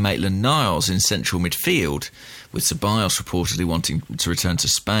Ainsley Maitland-Niles in central midfield, with Ceballos reportedly wanting to return to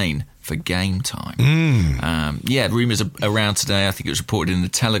Spain for game time? Rumours around today. I think it was reported in the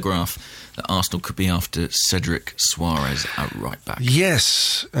Telegraph that Arsenal could be after Cedric Suarez at right back.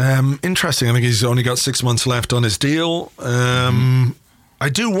 Yes. Interesting. I think he's only got 6 months left on his deal. I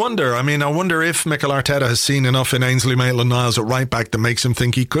do wonder. I mean, I wonder if Mikel Arteta has seen enough in Ainsley Maitland-Niles at right back that makes him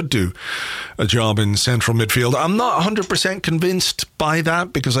think he could do a job in central midfield. I'm not 100% convinced by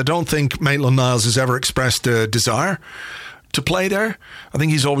that, because I don't think Maitland-Niles has ever expressed a desire to play there. I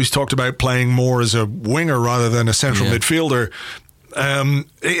think he's always talked about playing more as a winger rather than a central midfielder.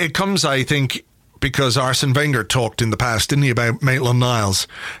 It comes, I think, because Arsene Wenger talked in the past, didn't he, about Maitland-Niles,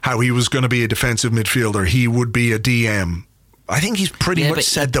 how he was going to be a defensive midfielder. He would be a DM. I think he's pretty much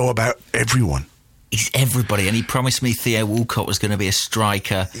said, though, about everyone. He's everybody, and he promised me Theo Walcott was going to be a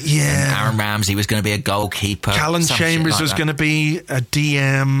striker. Yeah. And Aaron Ramsey was going to be a goalkeeper. Callum Chambers was going to be a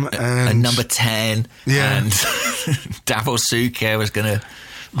DM. And a number 10. Yeah. And Davor Suker was going to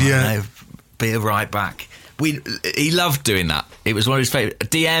be a right back. He loved doing that. It was one of his favourite.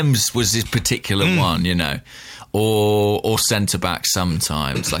 DMs was his particular one, you know. Or centre-back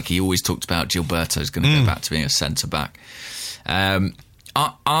sometimes. Like, he always talked about Gilberto's going to go back to being a centre-back. The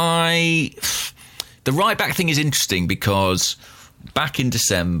right-back thing is interesting, because back in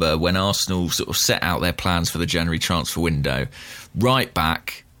December, when Arsenal sort of set out their plans for the January transfer window,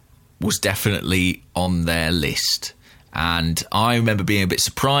 right-back was definitely on their list. And I remember being a bit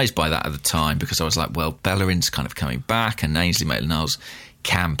surprised by that at the time, because I was like, well, Bellerin's kind of coming back, and Ainsley Maitland-Niles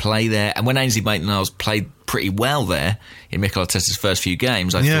can play there. And when Ainsley Maitland-Niles played pretty well there in Mikel Arteta's first few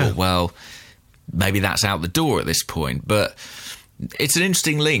games, I thought, well, maybe that's out the door at this point. But it's an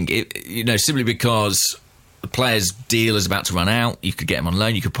interesting link, simply because the player's deal is about to run out. You could get him on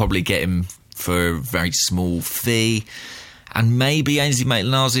loan. You could probably get him for a very small fee. And maybe Ainsley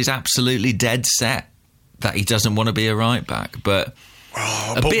Maitland-Niles is absolutely dead set that he doesn't want to be a right back. But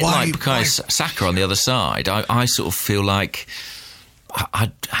a bit like Bukayo Saka on the other side, I sort of feel like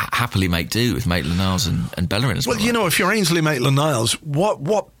I'd happily make do with Maitland-Niles and Bellerin as well. Well, if you're Ainsley Maitland-Niles, what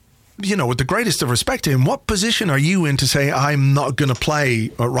with the greatest of respect to him, what position are you in to say, I'm not going to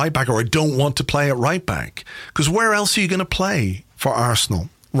play at right back, or I don't want to play at right back? Because where else are you going to play for Arsenal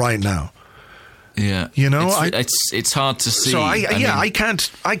right now? Yeah, it's hard to see. So I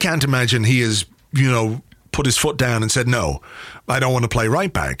can't imagine he has put his foot down and said, no, I don't want to play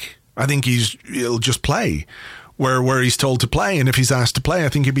right back. I think he'll just play where he's told to play, and if he's asked to play, I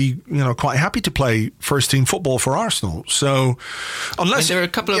think he'd be quite happy to play first team football for Arsenal. So unless there are a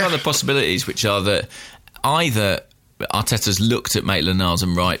couple of other possibilities, which are that either Arteta's looked at Maitland-Niles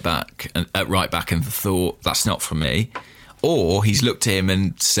and at right back and thought, that's not for me, or he's looked at him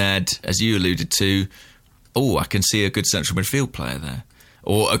and said, as you alluded to, I can see a good central midfield player there,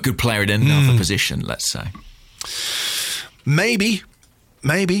 or a good player in another position, let's say. Maybe.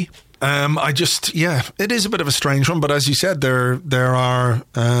 It is a bit of a strange one, but as you said, there are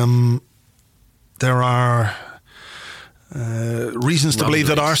reasons to believe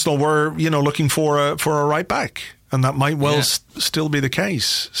that Arsenal were, looking for a right back, and that might well still be the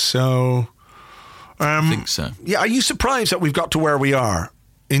case. So, I think so. Yeah, are you surprised that we've got to where we are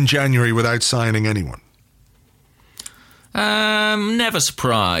in January without signing anyone? Never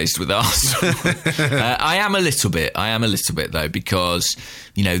surprised with Arsenal. I am a little bit though, because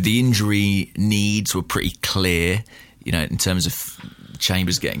the injury needs were pretty clear. In terms of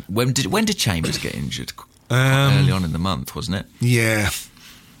Chambers getting when did Chambers get injured? Early on in the month, wasn't it? Yeah.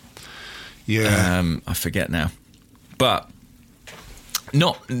 I forget now, but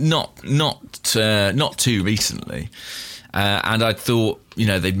not too recently. And I thought,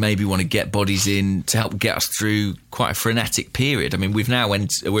 they'd maybe want to get bodies in to help get us through quite a frenetic period. I mean,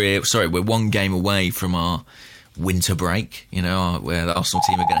 we're one game away from our winter break, where the Arsenal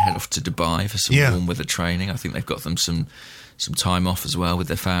team are going to head off to Dubai for some warm weather training. I think they've got them some time off as well with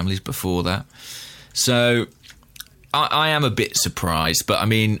their families before that. So I am a bit surprised, but I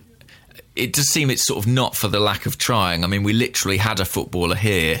mean, it does seem it's sort of not for the lack of trying. I mean, we literally had a footballer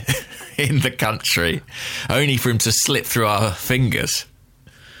here in the country, only for him to slip through our fingers.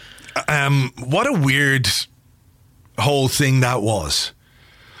 What a weird whole thing that was.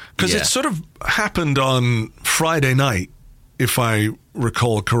 Because it sort of happened on Friday night, if I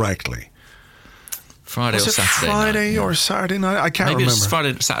recall correctly. Friday was or it Saturday Friday night, or Saturday night? I can't remember. Maybe it was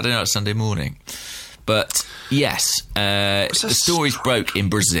Friday, Saturday night, Sunday morning. But yes, the stories broke in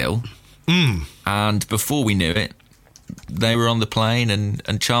Brazil. And before we knew it, they were on the plane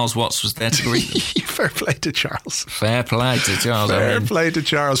and Charles Watts was there to greet them. Fair play to Charles. Fair play to Charles. Fair play to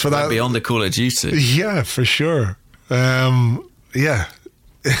Charles for that. Beyond the call of duty. Yeah, for sure. Yeah.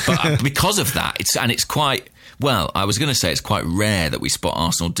 But because of that, it's quite... Well, I was going to say it's quite rare that we spot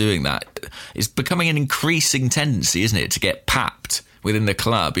Arsenal doing that. It's becoming an increasing tendency, isn't it, to get papped within the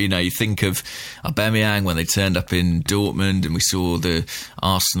club. You think of Aubameyang when they turned up in Dortmund and we saw the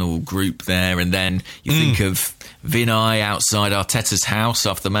Arsenal group there, and then you think of Vinay outside Arteta's house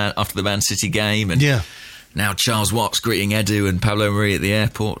after the Man City game, and now Charles Watts greeting Edu and Pablo Mari at the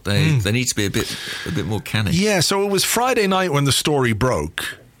airport. They need to be a bit more canny. Yeah, so it was Friday night when the story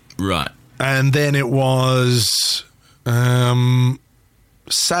broke. Right. And then it was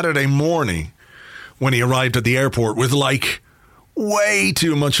Saturday morning when he arrived at the airport with way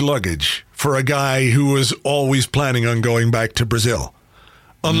too much luggage for a guy who was always planning on going back to Brazil.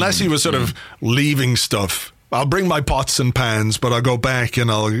 Unless he was sort of leaving stuff. I'll bring my pots and pans, but I'll go back and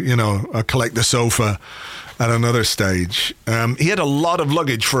I'll collect the sofa at another stage. He had a lot of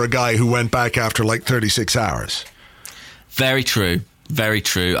luggage for a guy who went back after 36 hours. Very true. Very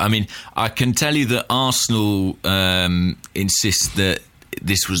true. I mean, I can tell you that Arsenal insist that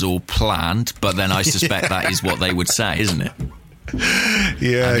this was all planned, but then I suspect that is what they would say, isn't it?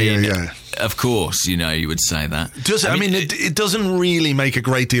 Yeah. Of course, you would say that. It doesn't really make a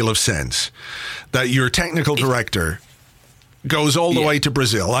great deal of sense that your technical director goes all the way to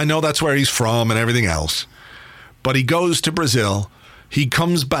Brazil. I know that's where he's from and everything else, but he goes to Brazil. He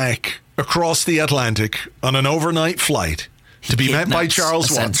comes back across the Atlantic on an overnight flight to be met by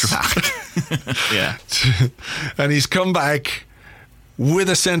Charles Watts. Yeah. And he's come back with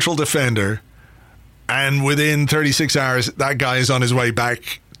a central defender, and within 36 hours, that guy is on his way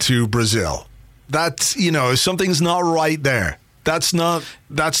back to Brazil. That's, something's not right there. That's not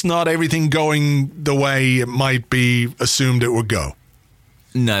everything going the way it might be assumed it would go.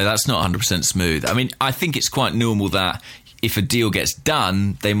 No, that's not 100% smooth. I mean, I think it's quite normal that if a deal gets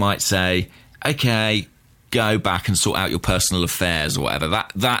done, they might say, okay, go back and sort out your personal affairs or whatever.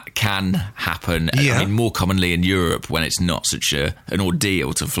 That can happen. Yeah. I mean, more commonly in Europe when it's not such an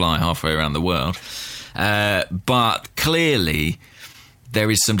ordeal to fly halfway around the world. But clearly there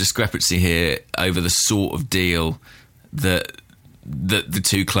is some discrepancy here over the sort of deal that the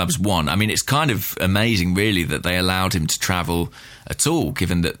two clubs want. I mean, it's kind of amazing, really, that they allowed him to travel at all,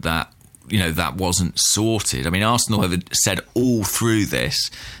 given that wasn't sorted. I mean, Arsenal have said all through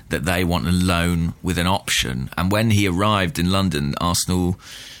this that they want a loan with an option. And when he arrived in London, Arsenal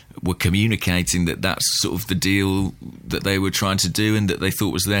were communicating that that's sort of the deal that they were trying to do and that they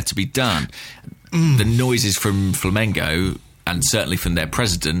thought was there to be done. The noises from Flamengo, and certainly from their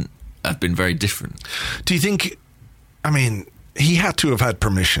president, have been very different. Do you think, he had to have had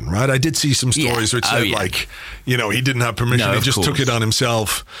permission, right? I did see some stories which said, he didn't have permission. No, he just took it on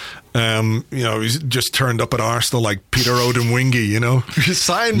himself. He's just turned up at Arsenal like Peter Odemwingie,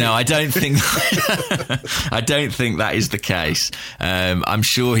 Signed. No, I don't think that is the case. I'm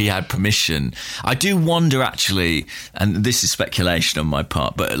sure he had permission. I do wonder, actually, and this is speculation on my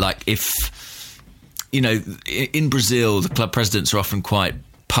part, but if, in Brazil, the club presidents are often quite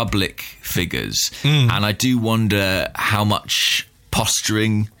public figures, and I do wonder how much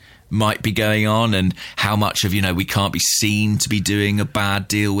posturing might be going on and how much of, we can't be seen to be doing a bad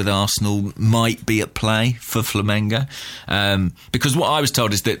deal with Arsenal might be at play for Flamengo. Because what I was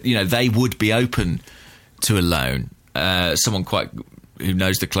told is that, they would be open to a loan. Someone who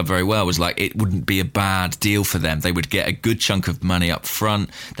knows the club very well was like, it wouldn't be a bad deal for them. They would get a good chunk of money up front.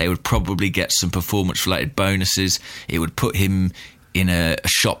 They would probably get some performance-related bonuses. It would put him in a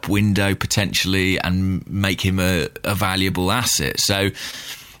shop window potentially and make him a valuable asset. So,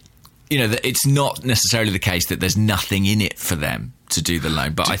 it's not necessarily the case that there's nothing in it for them to do the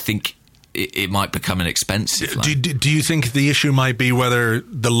loan. But I think it might become an expensive loan. Do you think the issue might be whether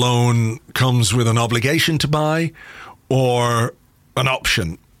the loan comes with an obligation to buy or an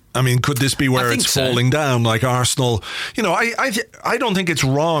option? I mean, could this be where it's falling down like Arsenal? You know, I don't think it's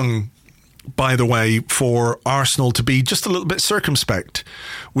wrong, by the way, for Arsenal to be just a little bit circumspect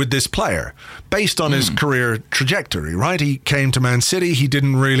with this player based on his career trajectory, right? He came to Man City. He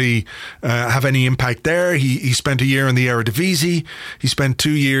didn't really have any impact there. He spent a year in the Eredivisie. He spent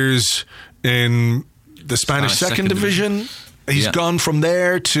 2 years in the Spanish second division. He's gone from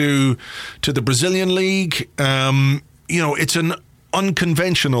there to the Brazilian league. It's an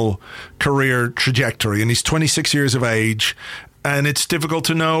unconventional career trajectory, and he's 26 years of age, and it's difficult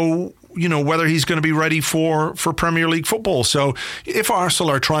to know whether he's going to be ready for Premier League football. So if Arsenal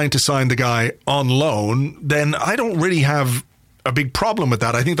are trying to sign the guy on loan, then I don't really have a big problem with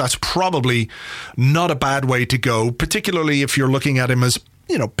that. I think that's probably not a bad way to go, particularly if you're looking at him as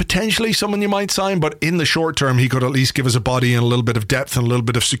potentially someone you might sign, but in the short term, he could at least give us a body and a little bit of depth and a little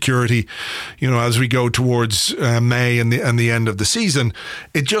bit of security, as we go towards May and the end of the season.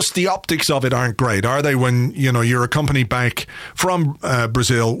 The optics of it aren't great, are they? When, you're accompanied back from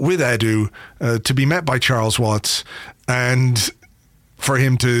Brazil with Edu to be met by Charles Watts, and for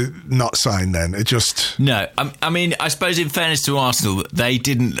him to not sign then. It just... No, I mean, I suppose in fairness to Arsenal, they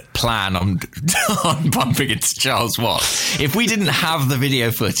didn't plan on bumping into Charles Watts. If we didn't have the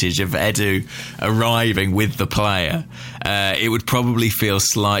video footage of Edu arriving with the player, it would probably feel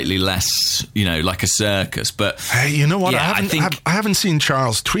slightly less, like a circus. But hey, you know what? I haven't seen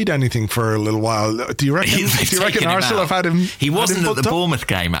Charles tweet anything for a little while. Do you reckon Arsenal have had him? He wasn't at the Bournemouth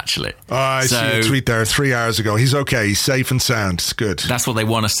game, actually. Oh, I see a tweet there 3 hours ago. He's okay. He's safe and sound. It's good. That's what they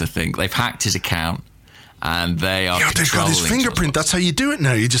want us to think. They've hacked his account and they are they've got his fingerprint. That's how you do it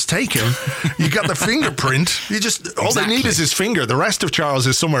now. You just take him. You got the fingerprint. All they need is his finger. The rest of Charles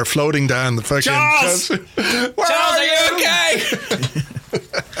is somewhere floating down the fucking... Charles! Charles, are you okay?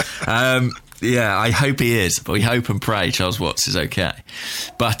 I hope he is. But we hope and pray Charles Watts is okay.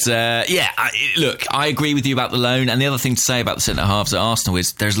 But look, I agree with you about the loan. And the other thing to say about the centre halves at Arsenal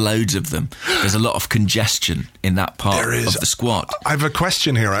is there's loads of them. There's a lot of congestion in that part of the squad. I have a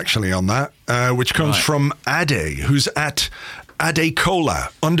question here actually on that, which comes from Ade, who's at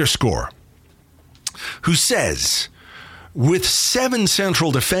Adecola _, who says, with 7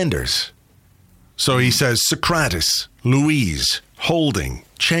 central defenders, so he says Socrates, Luiz, Holding,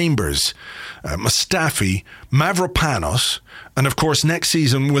 Chambers, Mustafi, Mavropanos, and of course next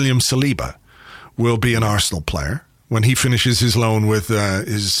season William Saliba will be an Arsenal player when he finishes his loan with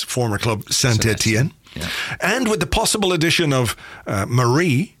his former club Saint-Etienne. Yeah. And with the possible addition of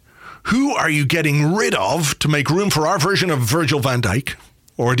Marie, who are you getting rid of to make room for our version of Virgil van Dijk?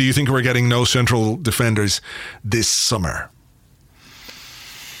 Or do you think we're getting no central defenders this summer?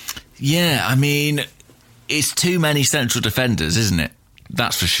 Yeah, I mean, it's too many central defenders, isn't it?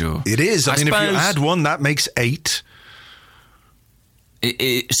 That's for sure. It is. I mean, if you add one, that makes 8.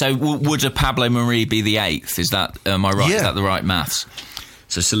 So would a Pablo Marie be the 8th? Is that, am I right? Yeah. Is that the right maths?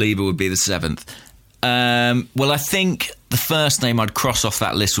 So Saliba would be the 7th. Well, I think the first name I'd cross off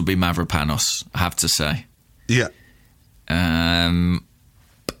that list would be Mavropanos, I have to say. Yeah.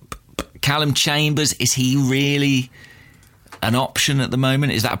 Callum Chambers, is he really an option at the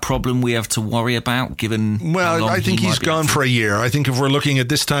moment? Is that a problem we have to worry about, given... Well, I think he's gone for a year. I think if we're looking at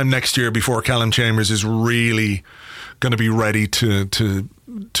this time next year before Callum Chambers is really going to be ready to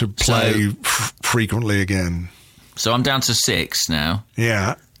play frequently again. So I'm down to 6 now.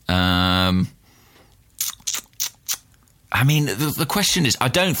 Yeah. I mean, the question is, I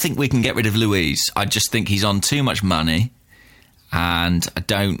don't think we can get rid of Luiz. I just think he's on too much money, and I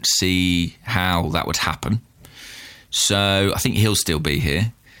don't see how that would happen. So I think he'll still be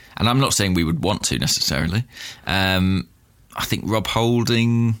here. And I'm not saying we would want to necessarily. I think Rob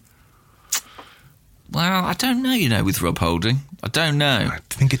Holding... Well, I don't know, with Rob Holding. I don't know. I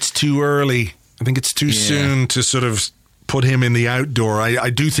think it's too early. I think it's too soon to sort of put him in the outdoor. I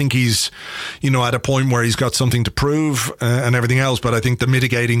do think he's, at a point where he's got something to prove and everything else, but I think the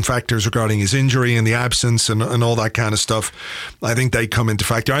mitigating factors regarding his injury and the absence and all that kind of stuff, I think they come into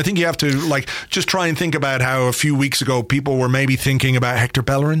factor. I think you have to, just try and think about how a few weeks ago people were maybe thinking about Hector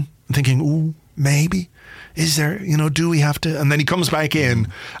Bellerin and thinking, ooh, maybe. Is there, do we have to? And then he comes back in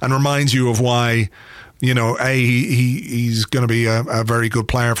and reminds you of why... he's going to be a very good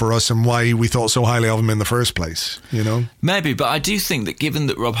player for us and why we thought so highly of him in the first place, Maybe, but I do think that given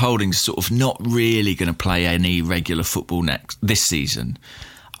that Rob Holding's sort of not really going to play any regular football this season,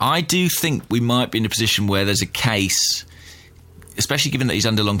 I do think we might be in a position where there's a case, especially given that he's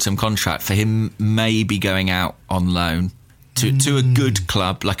under long-term contract, for him maybe going out on loan to a good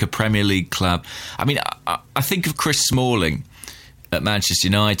club, like a Premier League club. I mean, I think of Chris Smalling at Manchester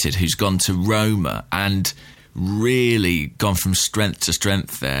United, who's gone to Roma and really gone from strength to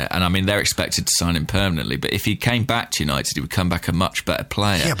strength there. And I mean, they're expected to sign him permanently, but if he came back to United, he would come back a much better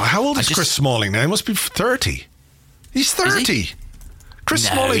player. Yeah, but how old is Chris Smalling now? He must be 30. He's 30. Chris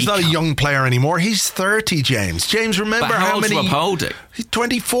Smalling's not a young player anymore. He's 30, James. James, remember but how many? Holding? He's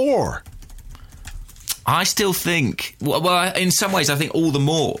 24. I still think, well, in some ways, I think all the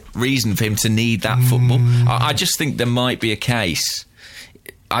more reason for him to need that football. I just think there might be a case.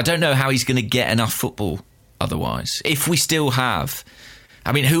 I don't know how he's going to get enough football otherwise. If we still have,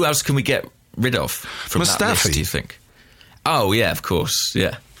 I mean, who else can we get rid of from that list, do you think? Oh, yeah, of course,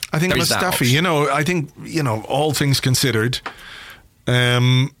 yeah. I think Mustafi, I think, all things considered,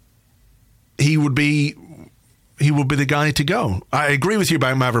 he would be the guy to go. I agree with you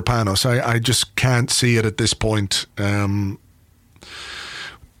about Mavropanos. I just can't see it at this point.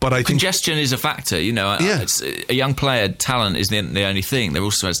 But I think congestion is a factor. It's a young player. Talent isn't the only thing. There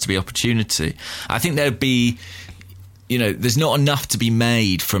also has to be opportunity. I think there'd be, there's not enough to be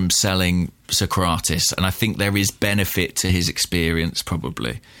made from selling Socrates, and I think there is benefit to his experience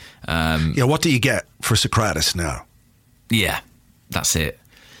probably. What do you get for Socrates now? Yeah, that's it.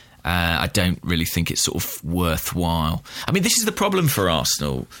 I don't really think it's sort of worthwhile. I mean, this is the problem for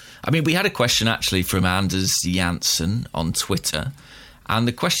Arsenal. I mean, we had a question actually from Anders Janssen on Twitter, and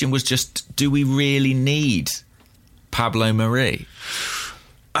the question was just, do we really need Pablo Mari?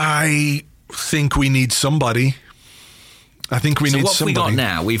 I think we need somebody. I think we need somebody. So what have we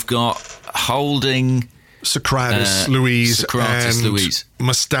got now? We've got Holding, Socrates, Luiz,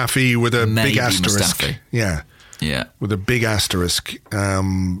 Mustafi with a big asterisk. Mustafi. Yeah, with a big asterisk,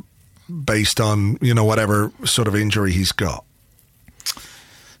 based on whatever sort of injury he's got.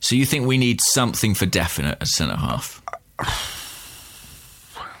 So you think we need something for definite as centre half?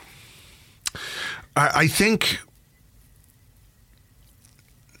 I think,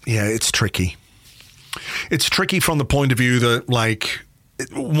 it's tricky. It's tricky from the point of view that, like,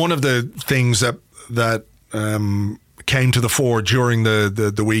 one of the things that came to the fore during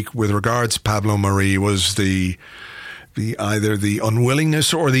the week with regards to Pablo Mari was the either the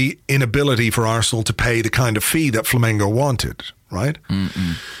unwillingness or the inability for Arsenal to pay the kind of fee that Flamengo wanted, right?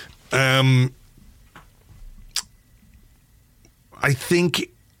 I think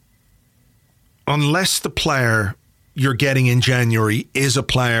unless the player you're getting in January is a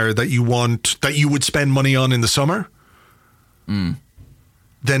player that you would spend money on in the summer, then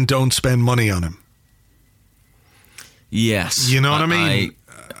don't spend money on him. Yes. You know what I mean?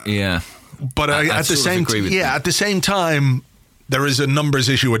 But at the same time, there is a numbers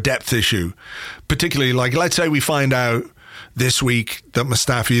issue, a depth issue. Particularly, like, let's say we find out this week that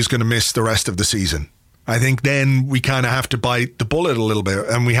Mustafi is going to miss the rest of the season. I think then we kind of have to bite the bullet a little bit,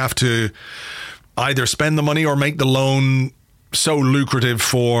 and we have to either spend the money or make the loan so lucrative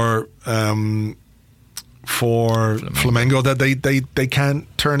for Flamengo that they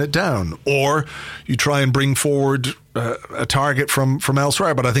can't turn it down, or you try and bring forward a target from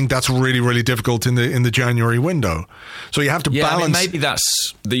elsewhere. But I think that's really, really difficult in the January window. So you have to balance. I mean, maybe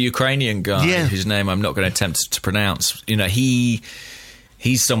that's the Ukrainian guy whose name I'm not going to attempt to pronounce.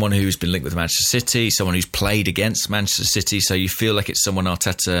 He's someone who's been linked with Manchester City, someone who's played against Manchester City, so you feel like it's someone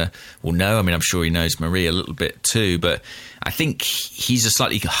Arteta will know. I mean, I'm sure he knows Mari a little bit too, but I think he's a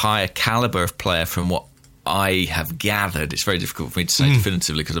slightly higher calibre of player from what I have gathered. It's very difficult for me to say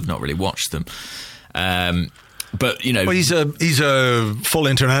definitively because I've not really watched them. But, well, he's a full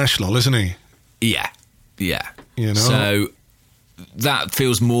international, isn't he? Yeah. So that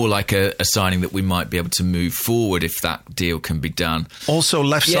feels more like a signing that we might be able to move forward if that deal can be done. Also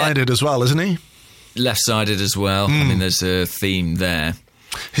left-sided as well, isn't he? Left-sided as well. I mean, there's a theme there.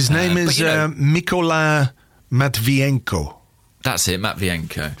 His name is Mykola Matvienko. That's it,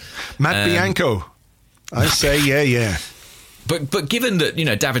 Matvienko. Matvienko. I say, yeah. But given that,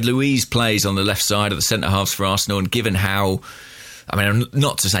 David Luiz plays on the left side of the centre-halves for Arsenal, and given how, I mean,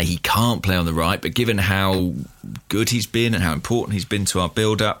 not to say he can't play on the right, but given how good he's been and how important he's been to our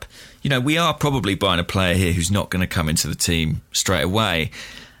build-up, we are probably buying a player here who's not going to come into the team straight away.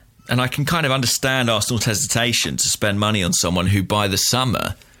 And I can kind of understand Arsenal's hesitation to spend money on someone who by the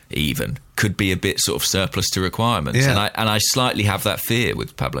summer even could be a bit sort of surplus to requirements. Yeah. And I slightly have that fear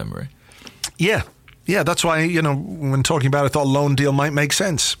with Pablo Mari. Yeah, that's why, when talking about it, I thought loan deal might make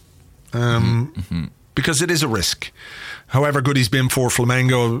sense. Because it is a risk. However good he's been for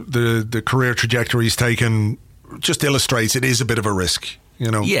Flamengo, the career trajectory he's taken just illustrates it is a bit of a risk.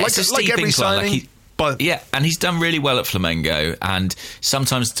 It's like every signing. And he's done really well at Flamengo, and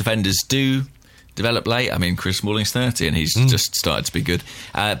sometimes defenders do develop late. I mean, Chris Smalling's 30 and he's just started to be good.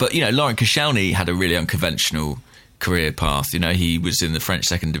 But, Laurent Koscielny had a really unconventional career path. He was in the French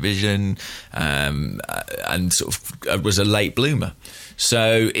second division and sort of was a late bloomer.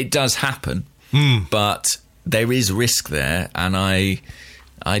 So it does happen, but there is risk there, and I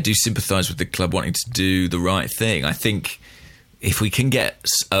do sympathise with the club wanting to do the right thing. I think if we can get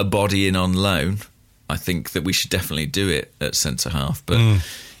a body in on loan, I think that we should definitely do it at centre-half. But,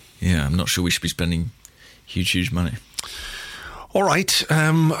 I'm not sure we should be spending huge money. All right.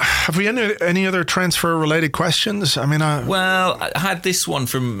 Have we any other transfer-related questions? I mean, Well, I had this one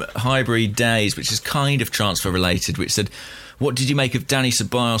from Highbury Days, which is kind of transfer-related, which said, what did you make of Dani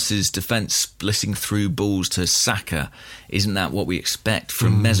Ceballos' defence splitting through balls to Saka? Isn't that what we expect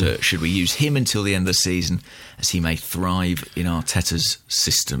from Mesut? Should we use him until the end of the season, as he may thrive in Arteta's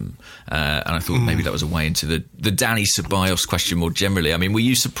system? And I thought maybe that was a way into the Dani Ceballos question more generally. I mean, were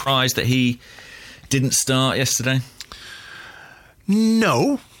you surprised that he didn't start yesterday?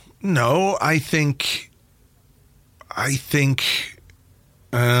 No. I think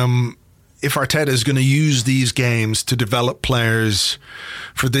if Arteta is going to use these games to develop players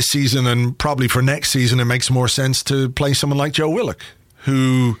for this season and probably for next season, it makes more sense to play someone like Joe Willock,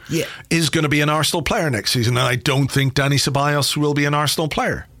 who is going to be an Arsenal player next season. And I don't think Dani Ceballos will be an Arsenal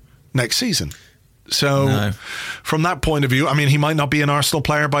player next season. So from that point of view, I mean, he might not be an Arsenal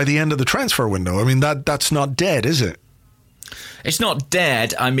player by the end of the transfer window. I mean, that's not dead, is it? It's not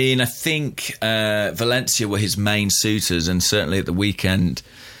dead. I mean, I think Valencia were his main suitors, and certainly at the weekend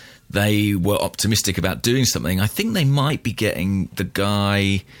they were optimistic about doing something. I think they might be getting the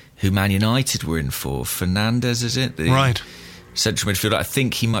guy who Man United were in for, Fernandes, is it? Right. Central midfielder. I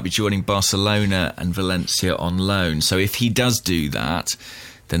think he might be joining Barcelona and Valencia on loan. So if he does do that,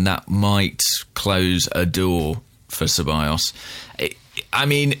 then that might close a door for Ceballos. I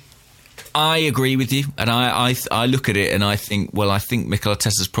mean, I agree with you, and I look at it and I think Mikel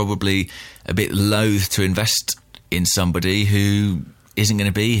Arteta's probably a bit loath to invest in somebody who isn't going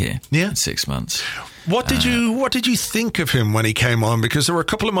to be here in 6 months. What did you think of him when he came on? Because there were a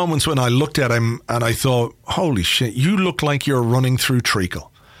couple of moments when I looked at him and I thought, holy shit, you look like you're running through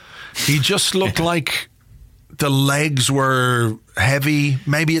treacle. He just looked like the legs were heavy.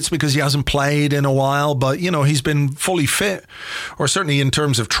 Maybe it's because he hasn't played in a while, but, he's been fully fit, or certainly in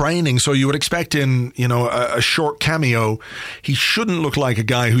terms of training. So you would expect in, a short cameo, he shouldn't look like a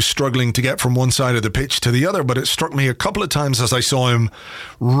guy who's struggling to get from one side of the pitch to the other. But it struck me a couple of times as I saw him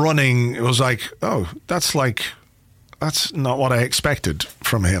running, it was like, oh, that's not what I expected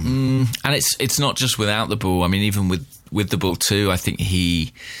from him. And it's not just without the ball. I mean, even with the ball too, I think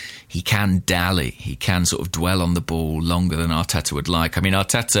he can dally. He can sort of dwell on the ball longer than Arteta would like. I mean,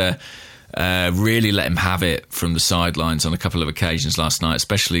 Arteta really let him have it from the sidelines on a couple of occasions last night,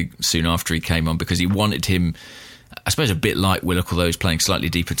 especially soon after he came on, because he wanted him, I suppose, a bit like Willock, although he's playing slightly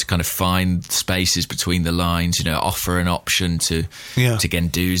deeper, to kind of find spaces between the lines, offer an option to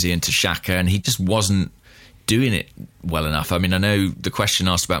Guendouzi and to Xhaka, and he just wasn't doing it well enough. I mean, I know the question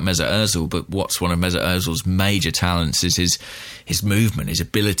asked about Mesut Ozil, but what's one of Mesut Ozil's major talents is his movement, his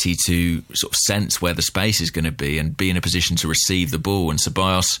ability to sort of sense where the space is going to be and be in a position to receive the ball. And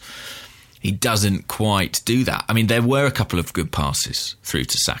Ceballos, he doesn't quite do that. I mean, there were a couple of good passes through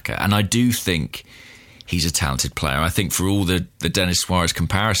to Saka, and I do think he's a talented player. I think for all the Denis Suarez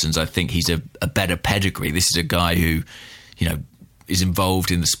comparisons, I think he's a better pedigree. This is a guy who, is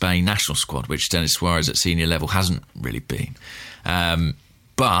involved in the Spain national squad, which Denis Suarez at senior level hasn't really been.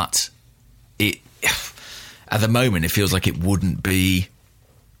 But at the moment, it feels like it wouldn't be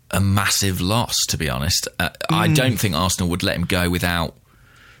a massive loss, to be honest. I don't think Arsenal would let him go without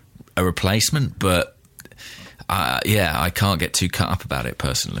a replacement, but I can't get too cut up about it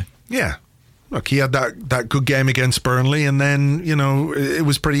personally. Yeah. Look, he had that good game against Burnley, and then, it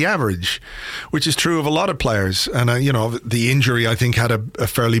was pretty average, which is true of a lot of players. And, the injury, I think, had a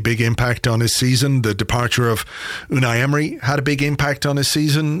fairly big impact on his season. The departure of Unai Emery had a big impact on his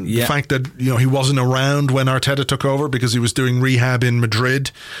season. Yeah. The fact that, he wasn't around when Arteta took over because he was doing rehab in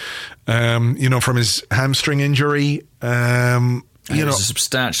Madrid, from his hamstring injury. It was a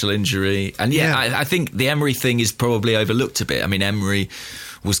substantial injury. And I think the Emery thing is probably overlooked a bit. I mean, Emery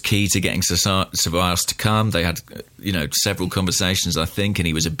was key to getting Ceballos to come. They had, several conversations, I think, and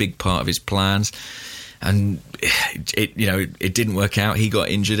he was a big part of his plans. And it didn't work out. He got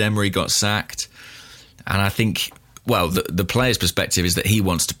injured. Emery got sacked. And I think, well, the player's perspective is that he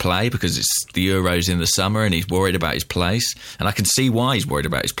wants to play because it's the Euros in the summer and he's worried about his place. And I can see why he's worried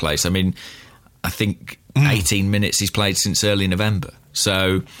about his place. I mean, I think 18 minutes he's played since early November.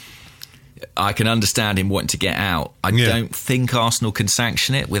 So I can understand him wanting to get out. I don't think Arsenal can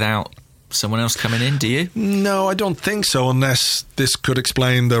sanction it without someone else coming in, do you? No, I don't think so, unless this could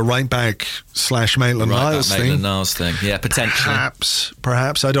explain the right-back / Maitland-Niles thing. Maitland-Niles thing, yeah, potentially.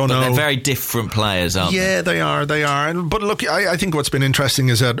 Perhaps, I don't know. They're very different players, aren't they? Yeah, they are. But look, I think what's been interesting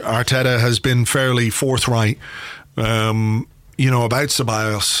is that Arteta has been fairly forthright, about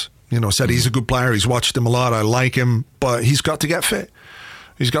Ceballos. Said he's a good player, he's watched him a lot, I like him, but he's got to get fit.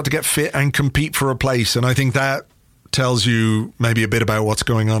 He's got to get fit and compete for a place, and I think that tells you maybe a bit about what's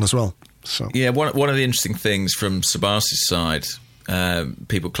going on as well. So yeah, one of the interesting things from Ceballos' side,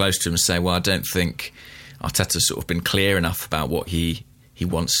 people close to him say, well, I don't think Arteta's sort of been clear enough about what he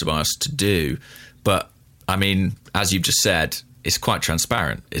wants Ceballos to do. But, I mean, as you've just said, it's quite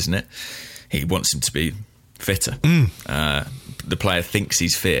transparent, isn't it? He wants him to be fitter. The player thinks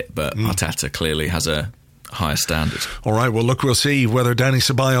he's fit, but Arteta clearly has a higher standard. All right, well, look, we'll see whether Dani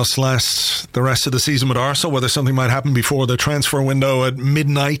Ceballos lasts the rest of the season with Arsenal, whether something might happen before the transfer window at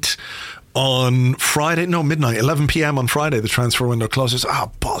midnight on Friday. No, midnight, 11 p.m. on Friday, the transfer window closes.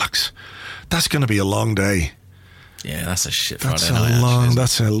 Bollocks. That's going to be a long day. Yeah, that's a shit Friday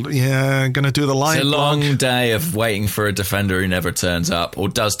night. Going to do the line. It's a long day of waiting for a defender who never turns up or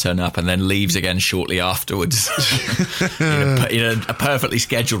does turn up and then leaves again shortly afterwards. A perfectly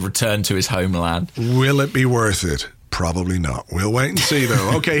scheduled return to his homeland. Will it be worth it? Probably not. We'll wait and see,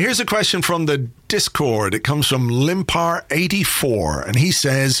 though. Okay, here's a question from the Discord. It comes from Limpar84, and he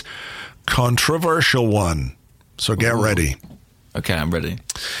says, controversial one. So get ready. Okay, I'm ready.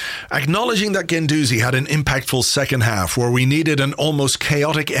 Acknowledging that Guendouzi had an impactful second half where we needed an almost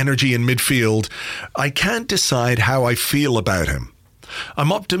chaotic energy in midfield, I can't decide how I feel about him.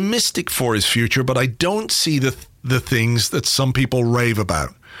 I'm optimistic for his future, but I don't see the things that some people rave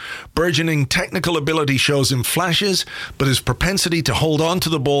about. Burgeoning technical ability shows in flashes, but his propensity to hold on to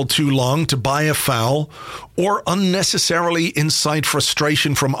the ball too long to buy a foul or unnecessarily incite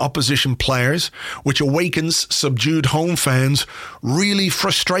frustration from opposition players, which awakens subdued home fans, really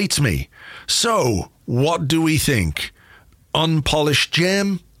frustrates me. So, what do we think? Unpolished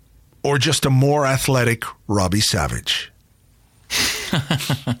gem or just a more athletic Robbie Savage?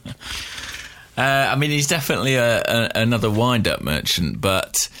 I mean, he's definitely another wind-up merchant,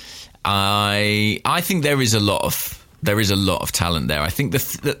 but I think there is a lot of talent there. I think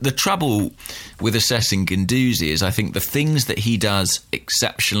the trouble with assessing Guendouzi is I think the things that he does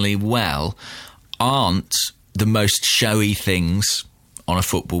exceptionally well aren't the most showy things on a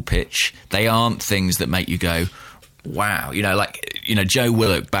football pitch. They aren't things that make you go, wow. Joe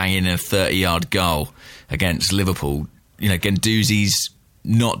Willock banging a 30-yard goal against Liverpool. Guendouzi's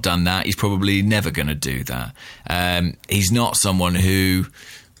not done that. He's probably never going to do that. He's not someone who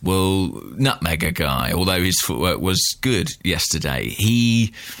will nutmeg a guy, although his footwork was good yesterday.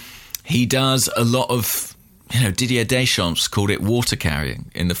 He does a lot of, Didier Deschamps called it water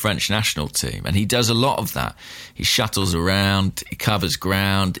carrying in the French national team, and he does a lot of that. He shuttles around, he covers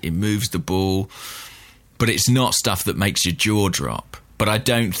ground, he moves the ball, but it's not stuff that makes your jaw drop. But I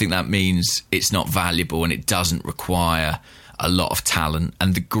don't think that means it's not valuable and it doesn't require a lot of talent.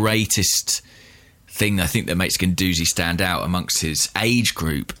 And the greatest thing I think that makes Guendouzi stand out amongst his age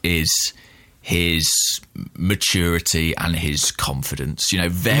group is his maturity and his confidence.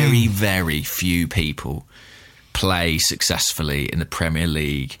 Very, very few people play successfully in the Premier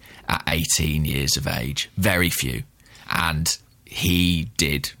League at 18 years of age. Very few. And he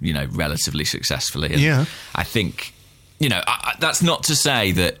did, relatively successfully. And yeah. I think, that's not to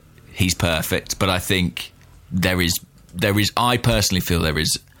say that he's perfect, but I think I personally feel there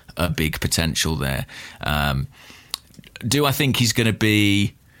is a big potential there. Do I think he's going to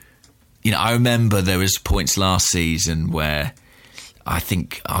be... I remember there was points last season where I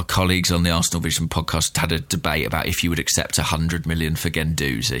think our colleagues on the Arsenal Vision podcast had a debate about if you would accept 100 million for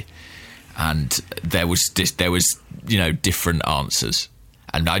Guendouzi. And there was different answers.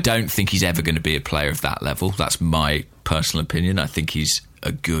 And I don't think he's ever going to be a player of that level. That's my personal opinion. I think he's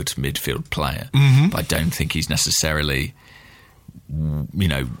a good midfield player. Mm-hmm. But I don't think he's necessarily,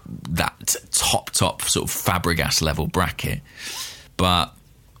 that top sort of Fabregas level bracket. But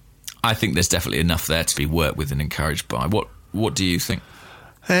I think there's definitely enough there to be worked with and encouraged by. What do you think?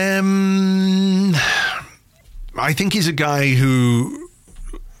 I think he's a guy who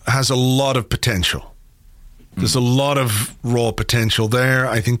has a lot of potential. There's a lot of raw potential there.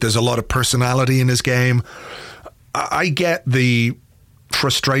 I think there's a lot of personality in his game. I get the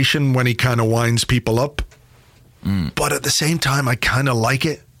frustration when he kind of winds people up. But at the same time, I kind of like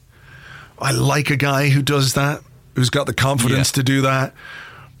it. I like a guy who does that, who's got the confidence to do that.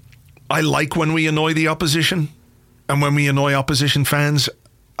 I like when we annoy the opposition. And when we annoy opposition fans,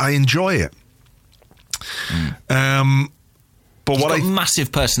 I enjoy it. But But He's got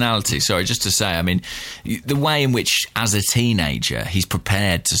massive personality. Sorry, just to say, I mean, the way in which, as a teenager, he's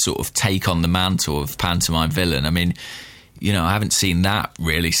prepared to sort of take on the mantle of pantomime villain. I mean, you know, I haven't seen that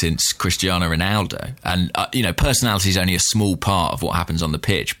really since Cristiano Ronaldo. And, you know, personality is only a small part of what happens on the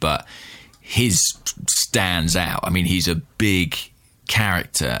pitch, but his stands out. I mean, he's a big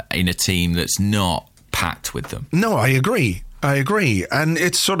character in a team that's not packed with them. No, I agree. And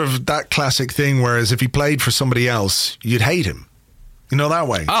it's sort of that classic thing, whereas if he played for somebody else, you'd hate him. You know, that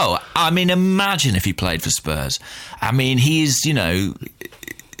way. Oh, I mean, imagine if he played for Spurs. I mean, he's, you know...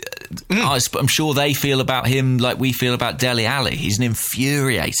 I'm sure they feel about him like we feel about Dele Alli. He's an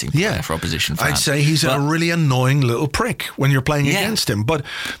infuriating player for opposition fans. I'd say he's a really annoying little prick when you're playing against him. But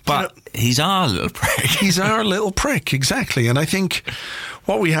you know, he's our little prick. He's our little prick, exactly. And I think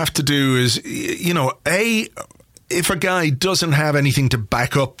what we have to do is, you know, if a guy doesn't have anything to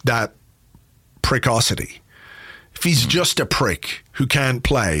back up that prickosity, if he's just a prick who can't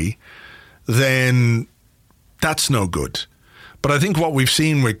play, then that's no good. But I think what we've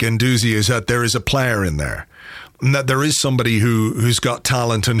seen with Guendouzi is that there is a player in there, and that there is somebody who's got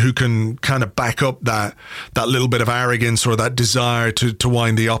talent and who can kind of back up that little bit of arrogance or that desire to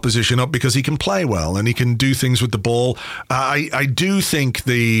wind the opposition up, because he can play well and he can do things with the ball. I do think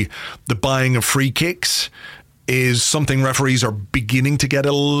the buying of free kicks is something referees are beginning to get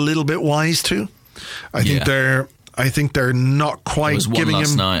a little bit wise to. I think they're not quite giving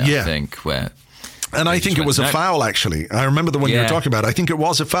him. Night, I think, where. And I think it was a foul, actually. I remember the one you were talking about. I think it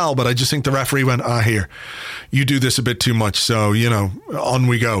was a foul, but I just think the referee went, here, you do this a bit too much, so, you know, on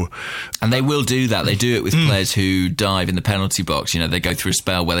we go. And they will do that. They do it with players who dive in the penalty box. You know, they go through a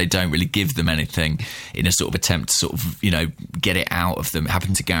spell where they don't really give them anything in a sort of attempt to sort of, you know, get it out of them. It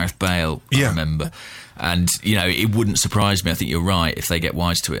happened to Gareth Bale, I remember. And, you know, it wouldn't surprise me, I think you're right, if they get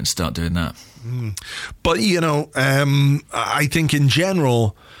wise to it and start doing that. But, you know, I think in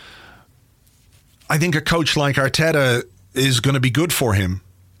general... I think a coach like Arteta is going to be good for him.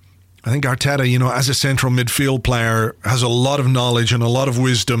 I think Arteta, you know, as a central midfield player, has a lot of knowledge and a lot of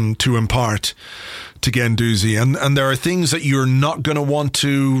wisdom to impart to Guendouzi. And there are things that you're not going to want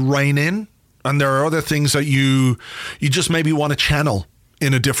to rein in. And there are other things that you just maybe want to channel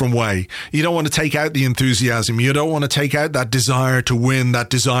in a different way. You don't want to take out the enthusiasm. You don't want to take out that desire to win, that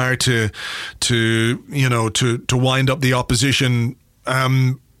desire to wind up the opposition,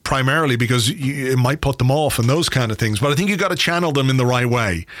 primarily because it might put them off and those kind of things. But I think you've got to channel them in the right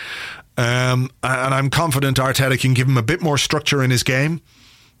way. And I'm confident Arteta can give him a bit more structure in his game,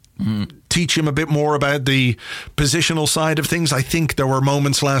 teach him a bit more about the positional side of things. I think there were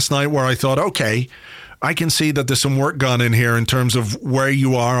moments last night where I thought, okay, I can see that there's some work gone in here in terms of where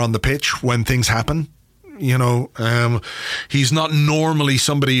you are on the pitch when things happen. You know, he's not normally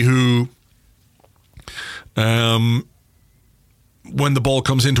somebody who... when the ball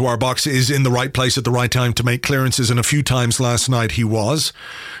comes into our box, is in the right place at the right time to make clearances, and a few times last night he was.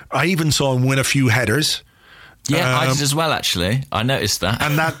 I even saw him win a few headers. Yeah, I did as well, actually. I noticed that.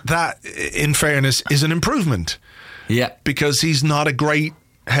 And that, in fairness, is an improvement. Yeah. Because he's not a great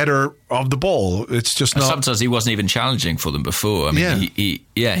header of the ball. It's just not... Sometimes he wasn't even challenging for them before. I mean,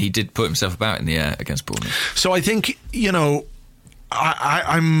 he did put himself about in the air against Bournemouth. So I think, you know,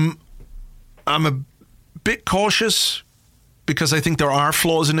 I'm a bit cautious, because I think there are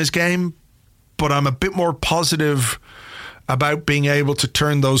flaws in his game, but I'm a bit more positive about being able to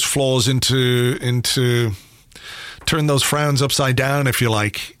turn those flaws into turn those frowns upside down, if you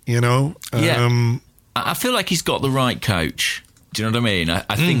like, you know? I feel like he's got the right coach. Do you know what I mean?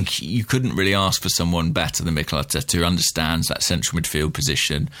 I think you couldn't really ask for someone better than Mikel Arteta, who understands that central midfield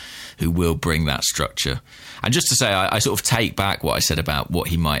position, who will bring that structure. And just to say, I sort of take back what I said about what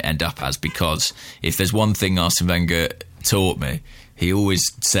he might end up as, because if there's one thing Arsene Wenger taught me, he always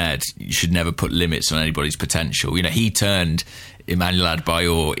said you should never put limits on anybody's potential. You know, he turned Emmanuel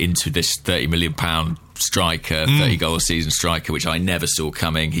Adebayor into this £30 million striker, 30 goal a season striker, which I never saw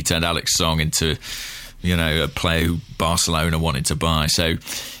coming. He turned Alex Song into, you know, a player who Barcelona wanted to buy. So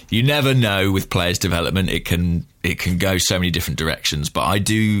you never know with players' development. It can go so many different directions. But I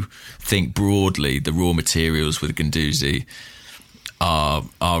do think broadly the raw materials with Guendouzi are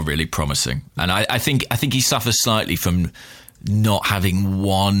really promising. And I think he suffers slightly from not having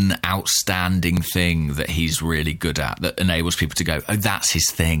one outstanding thing that he's really good at that enables people to go, oh, that's his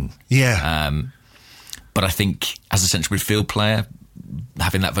thing. Yeah. But I think as a central midfield player,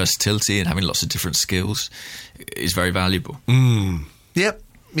 having that versatility and having lots of different skills is very valuable. Yep.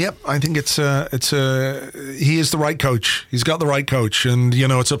 I think he is the right coach. He's got the right coach, and you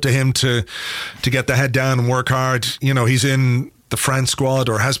know, it's up to him to get the head down and work hard. You know, he's in the France squad,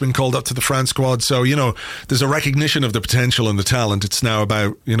 or has been called up to the France squad. So, there's a recognition of the potential and the talent. It's now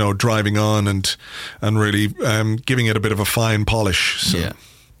about, driving on and really giving it a bit of a fine polish. So.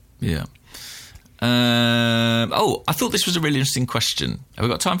 Yeah. I thought this was a really interesting question. Have we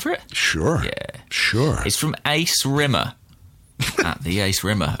got time for it? Sure. Yeah. Sure. It's from Ace Rimmer, at the Ace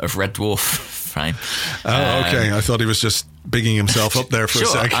Rimmer of Red Dwarf fame. Oh, okay. I thought he was just bigging himself up there for a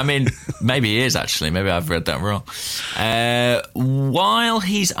sec. I mean, maybe he is actually. Maybe I've read that wrong. While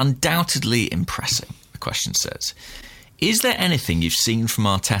he's undoubtedly impressing, the question says, is there anything you've seen from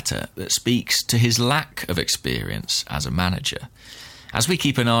Arteta that speaks to his lack of experience as a manager? As we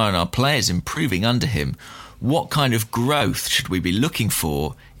keep an eye on our players improving under him, what kind of growth should we be looking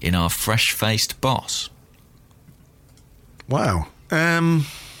for in our fresh-faced boss? Wow.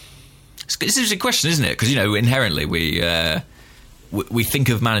 It's a question, isn't it? Because, inherently we think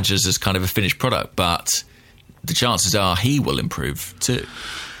of managers as kind of a finished product, but the chances are he will improve too.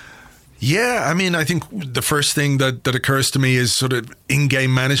 Yeah, I mean, I think the first thing that occurs to me is sort of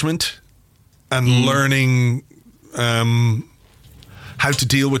in-game management and learning how to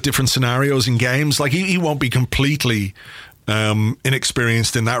deal with different scenarios in games. Like, he won't be completely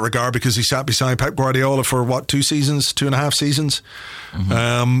inexperienced in that regard because he sat beside Pep Guardiola for 2.5 seasons.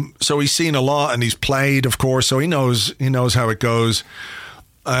 So he's seen a lot and he's played, of course, so he knows how it goes.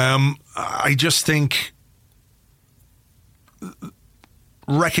 I just think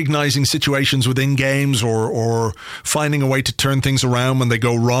recognizing situations within games or finding a way to turn things around when they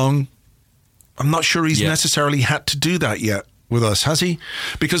go wrong, I'm not sure he's necessarily had to do that yet with us, has he?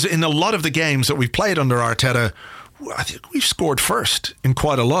 Because in a lot of the games that we've played under Arteta, I think we've scored first in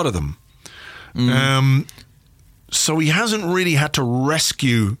quite a lot of them. So he hasn't really had to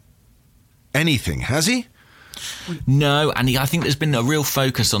rescue anything, has he? No, and I think there's been a real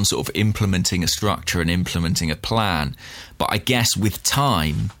focus on sort of implementing a structure and implementing a plan. But I guess with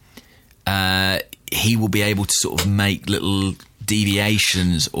time, he will be able to sort of make little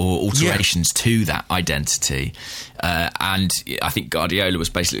deviations or alterations to that identity. And I think Guardiola was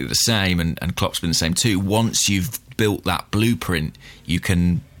basically the same, and Klopp's been the same too. Once you've built that blueprint, you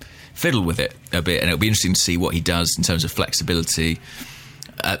can fiddle with it a bit, and it'll be interesting to see what he does in terms of flexibility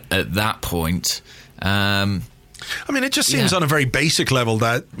at that point. I mean, it just seems on a very basic level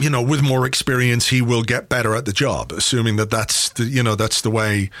that, with more experience, he will get better at the job, assuming that's the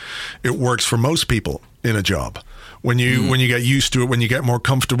way it works for most people in a job. When you get used to it, when you get more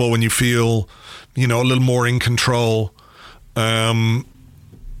comfortable, when you feel, a little more in control, you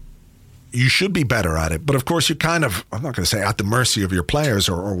should be better at it. But of course, you're kind of, I'm not going to say at the mercy of your players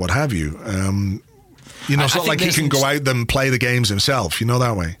or what have you. It's not like he can go out and play the games himself,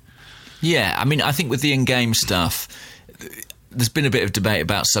 that way. Yeah, I mean, I think with the in-game stuff, there's been a bit of debate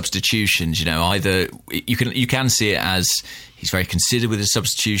about substitutions. Either you can see it as he's very considered with his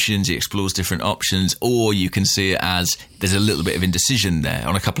substitutions, he explores different options, or you can see it as there's a little bit of indecision there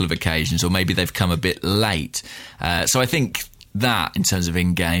on a couple of occasions, or maybe they've come a bit late. So I think that, in terms of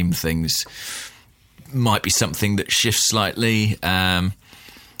in-game things, might be something that shifts slightly.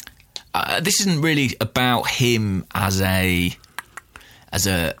 This isn't really about him as a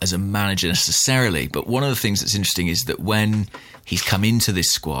manager necessarily, but one of the things that's interesting is that when he's come into this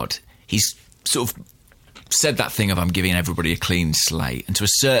squad, he's sort of said that thing of I'm giving everybody a clean slate, and to a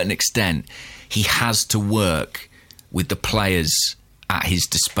certain extent he has to work with the players at his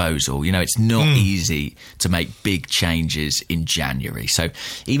disposal. It's not easy to make big changes in January. So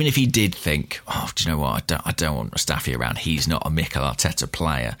even if he did think, do you know what, I don't want Mustafi around, he's not a Mikel Arteta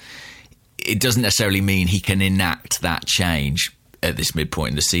player, it doesn't necessarily mean he can enact that change at this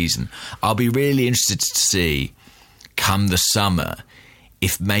midpoint in the season. I'll be really interested to see, come the summer,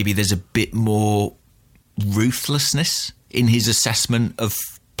 if maybe there's a bit more ruthlessness in his assessment of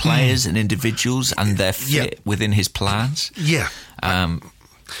players and individuals and their fit within his plans. And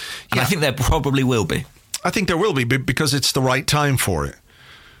I think there probably will be. I think there will be, because it's the right time for it.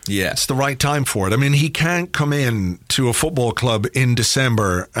 Yeah. It's the right time for it. I mean, he can't come in to a football club in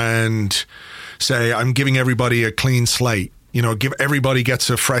December and say, I'm giving everybody a clean slate. Everybody gets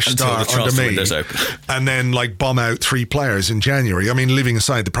a fresh start under me, and then bomb out 3 players in January. I mean, leaving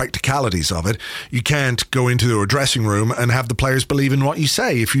aside the practicalities of it, you can't go into a dressing room and have the players believe in what you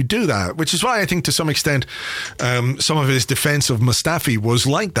say if you do that, which is why I think to some extent some of his defence of Mustafi was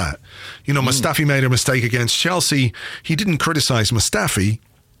like that. Mustafi made a mistake against Chelsea. He didn't criticise Mustafi.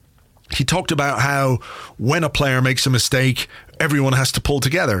 He talked about how when a player makes a mistake, everyone has to pull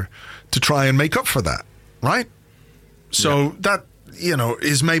together to try and make up for that, right? So that,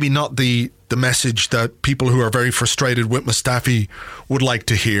 is maybe not the message that people who are very frustrated with Mustafi would like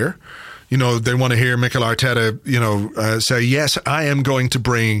to hear. they want to hear Mikel Arteta, say, yes, I am going to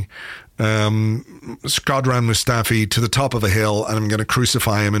bring Shkodran Mustafi to the top of a hill and I'm going to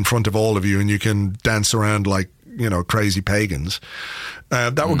crucify him in front of all of you and you can dance around like, crazy pagans.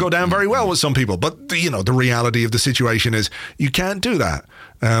 That would go down very well with some people. But, the reality of the situation is you can't do that.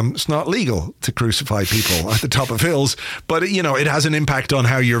 It's not legal to crucify people at the top of hills, but, it has an impact on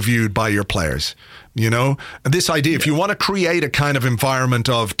how you're viewed by your players. And this idea, if you want to create a kind of environment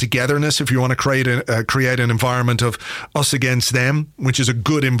of togetherness, if you want to create an environment of us against them, which is a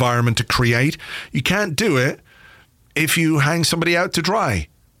good environment to create, you can't do it if you hang somebody out to dry,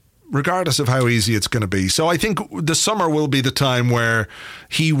 regardless of how easy it's going to be. So I think the summer will be the time where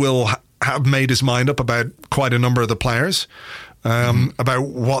he will have made his mind up about quite a number of the players, about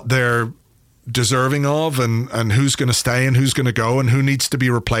what they're deserving of and who's going to stay and who's going to go and who needs to be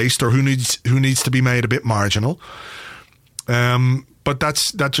replaced or who needs to be made a bit marginal. But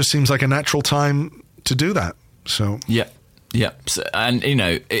that just seems like a natural time to do that. So yeah. So, and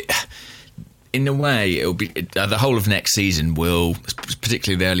in a way, it'll be the whole of next season will,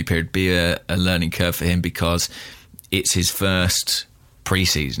 particularly the early period, be a learning curve for him because it's his first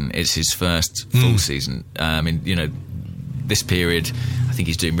pre-season, it's his first full season. This period, I think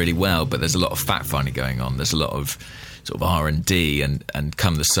he's doing really well, but there's a lot of fact-finding going on. There's a lot of sort of R&D, and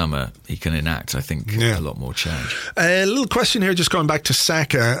come the summer, he can enact, I think, a lot more change. A little question here, just going back to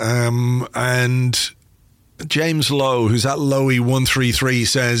Saka, and James Lowe, who's at Lowy133,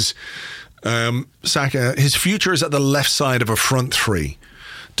 says, Saka, his future is at the left side of a front three.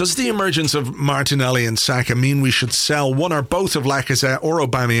 Does the emergence of Martinelli and Saka mean we should sell one or both of Lacazette or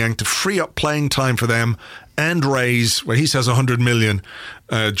Aubameyang to free up playing time for them and raise, well, he says 100 million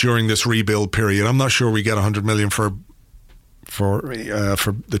during this rebuild period? I'm not sure we get 100 million for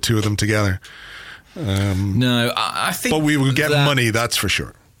the two of them together. No, I think, but we will get money, that's for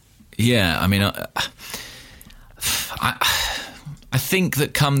sure. Yeah, I mean, I think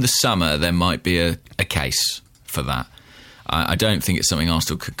that come the summer there might be a case for that. I don't think it's something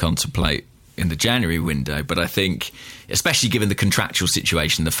Arsenal could contemplate in the January window, but I think, especially given the contractual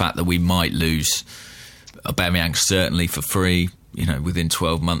situation, the fact that we might lose Aubameyang certainly for free, within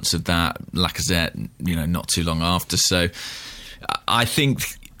 12 months of that, Lacazette, not too long after. So I think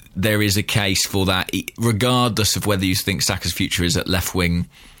there is a case for that, regardless of whether you think Saka's future is at left wing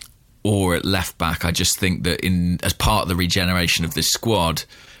or at left back. I just think that as part of the regeneration of this squad,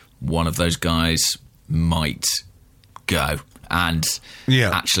 one of those guys might go. And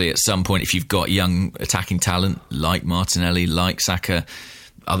actually, at some point, if you've got young attacking talent like Martinelli, like Saka,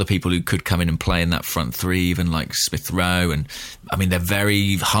 other people who could come in and play in that front three, even like Smith Rowe, and I mean, they're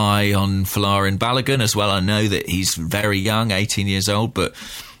very high on Folarin Balogun as well. I know that he's very young, 18 years old, but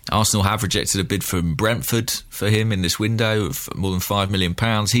Arsenal have rejected a bid from Brentford for him in this window of more than £5 million.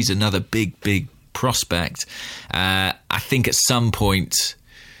 He's another big prospect. I think at some point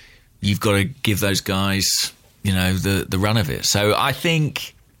you've got to give those guys, the run of it. So I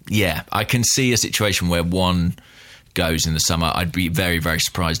think, I can see a situation where one goes in the summer. I'd be very, very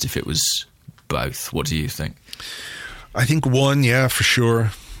surprised if it was both. What do you think? I think one, for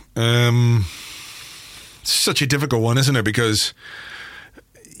sure. It's such a difficult one, isn't it? Because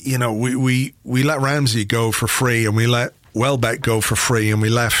we let Ramsey go for free and we let Welbeck go for free and we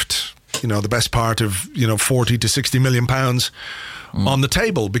left, the best part of, 40 to 60 million pounds on the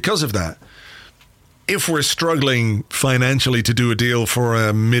table because of that. If we're struggling financially to do a deal for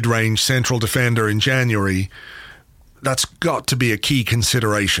a mid-range central defender in January, that's got to be a key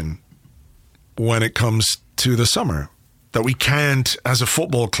consideration when it comes to the summer. That we can't, as a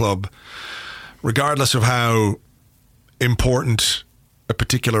football club, regardless of how important a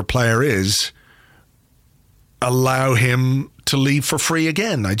particular player is, allow him to leave for free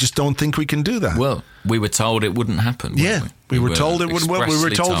again. I just don't think we can do that. Well, we were told it wouldn't happen. We were told it would. Well, we were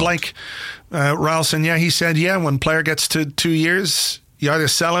told, like Ralston, he said, when player gets to 2 years, you either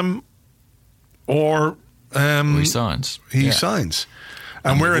sell him or he signs. He signs.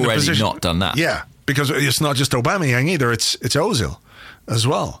 And we're in a position not done that. Yeah, because it's not just Aubameyang either. It's Ozil as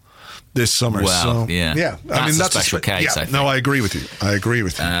well this summer. Well, so, yeah. That's a special case. Yeah, I think. No, I agree with you.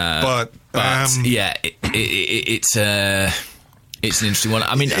 But it's an interesting one.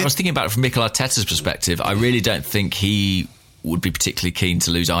 I mean, I was thinking about it from Mikel Arteta's perspective. I really don't think he would be particularly keen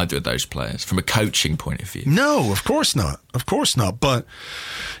to lose either of those players from a coaching point of view. No, of course not. But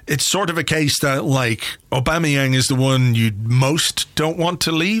it's sort of a case that, like, Aubameyang is the one you most don't want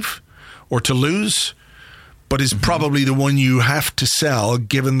to leave or to lose, but is probably the one you have to sell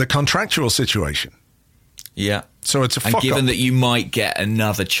given the contractual situation. Yeah. So it's a fuck up. And given that you might get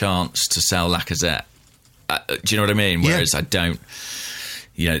another chance to sell Lacazette. Do you know what I mean? Whereas I don't...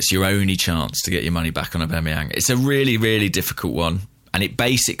 it's your only chance to get your money back on Aubameyang. It's a really, really difficult one. And it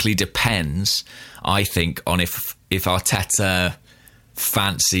basically depends, I think, on if Arteta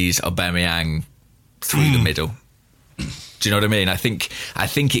fancies Aubameyang through the middle. Do you know what I mean? I think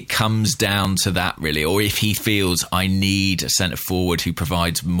it comes down to that, really. Or if he feels I need a centre forward who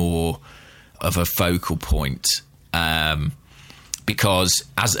provides more of a focal point. Because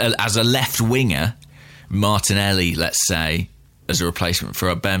as a left winger, Martinelli, let's say, as a replacement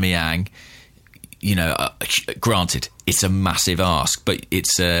for Aubameyang, granted, it's a massive ask, but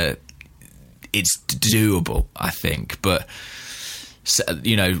it's doable, I think. But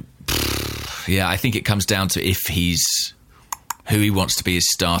I think it comes down to if he's who he wants to be his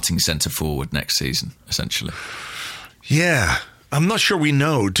starting centre forward next season, essentially. Yeah. I'm not sure we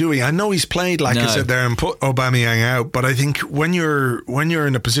know, do we? I know he's played, I said there, and put Aubameyang out, but I think when you're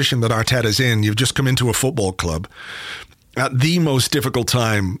in a position that Arteta's in, you've just come into a football club at the most difficult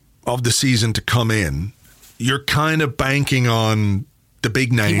time of the season to come in, you're kind of banking on the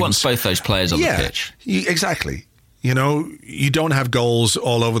big names. He wants both those players on the pitch. Exactly. You don't have goals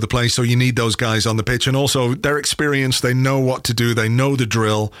all over the place, so you need those guys on the pitch. And also, they're experienced. They know what to do. They know the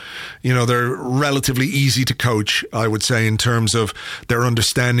drill. They're relatively easy to coach, I would say, in terms of their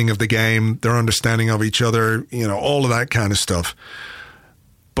understanding of the game, their understanding of each other, all of that kind of stuff.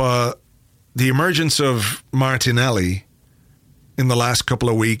 But the emergence of Martinelli in the last couple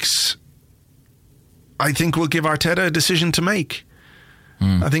of weeks, I think will give Arteta a decision to make.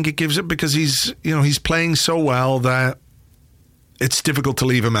 I think it gives it because he's playing so well that it's difficult to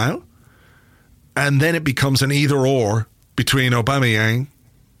leave him out. And then it becomes an either or between Aubameyang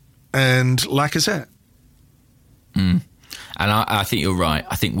and Lacazette. And I think you're right.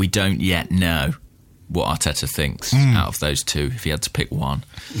 I think we don't yet know what Arteta thinks out of those two, if he had to pick one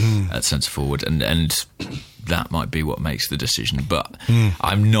at centre forward. And that might be what makes the decision. But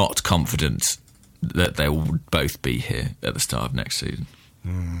I'm not confident that they will both be here at the start of next season.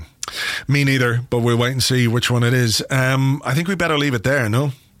 Me neither, but we'll wait and see which one it is. I think we better leave it there,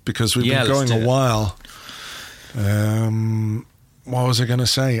 no? Because we've been going a while. What was I going to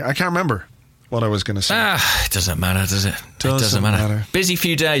say? I can't remember what I was going to say. It doesn't matter, does it? It doesn't matter. Busy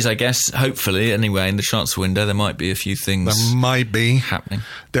few days, I guess. Hopefully, anyway, in the transfer window, there might be a few things. There might be happening.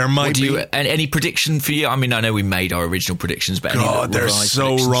 There might be. Any prediction for you? I mean, I know we made our original predictions, but they're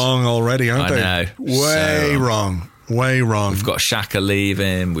so wrong already, aren't they? I know. Way wrong. Way wrong. We've got Xhaka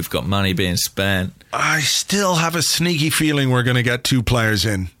leaving. We've got money being spent. I still have a sneaky feeling we're going to get 2 players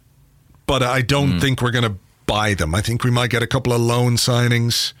in, but I don't think we're going to buy them. I think we might get a couple of loan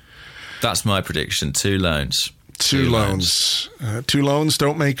signings. That's my prediction. 2 loans. 2 loans. 2 loans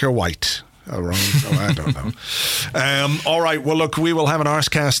don't make a white. I don't know. All right. Well, look, we will have an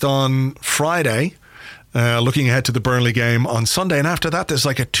Arsecast on Friday. Looking ahead to the Burnley game on Sunday, and after that there's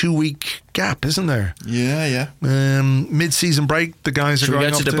like a 2-week gap, isn't there? Yeah. Mid-season break, the guys are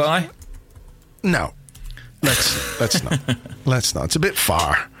going off to Dubai? No, let's not. Let's not. It's a bit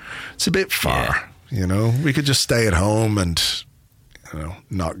far. Yeah. We could just stay at home and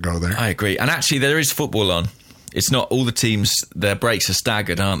not go there. I agree. And actually, there is football on. It's not all the teams. Their breaks are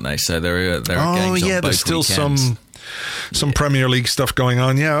staggered, aren't they? So there are games on both there's still weekends. Some Premier League stuff going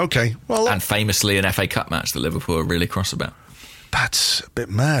on. Yeah, okay. Well, and famously an FA Cup match that Liverpool are really cross about. That's a bit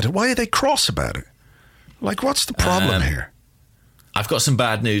mad. Why are they cross about it? Like, what's the problem here? I've got some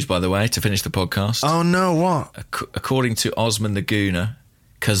bad news, by the way, to finish the podcast. Oh, no, what? According to Osman the Gooner,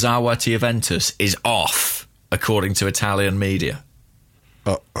 Kazawa to Juventus is off, according to Italian media.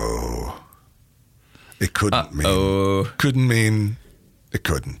 Uh-oh. It couldn't mean. Couldn't mean it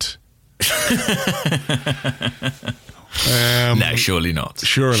couldn't. No, surely not.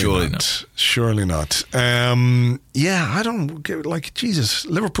 Surely not. I don't get Jesus.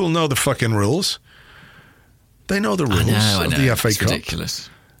 Liverpool know the fucking rules. They know the rules of the FA Cup. Ridiculous.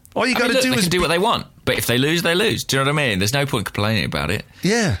 All you got to do is do what they want. But if they lose, they lose. Do you know what I mean? There's no point complaining about it.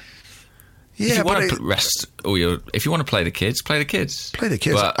 Yeah. If you want to if you want to play the kids, play the kids.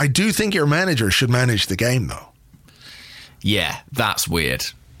 But I do think your manager should manage the game, though. Yeah, that's weird.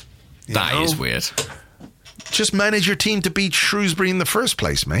 That is weird. Just manage your team to beat Shrewsbury in the first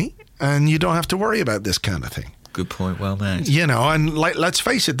place, mate, and you don't have to worry about this kind of thing. Good point, well made. And let's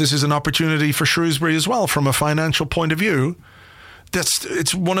face it, this is an opportunity for Shrewsbury as well from a financial point of view.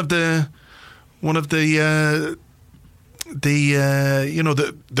 It's one of the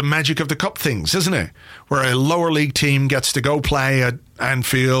magic of the cup things, isn't it? Where a lower league team gets to go play at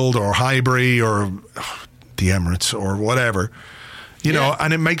Anfield or Highbury or the Emirates or whatever,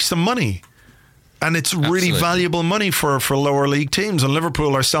 and it makes them money. And it's really valuable money for lower league teams. And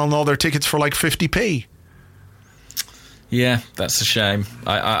Liverpool are selling all their tickets for like 50p. Yeah, that's a shame.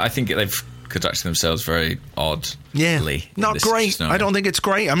 I think they've conducted themselves very oddly. Yeah, not great. I don't think it's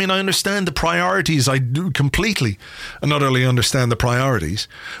great. I mean, I understand the priorities. I do completely and utterly understand the priorities.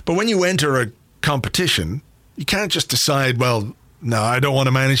 But when you enter a competition, you can't just decide, well, no, I don't want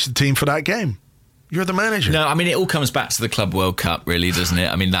to manage the team for that game. You're the manager. No, I mean, it all comes back to the Club World Cup, really, doesn't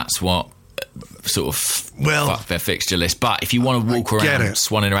it? I mean, that's what sort of fuck their fixture list. But if you want to walk around,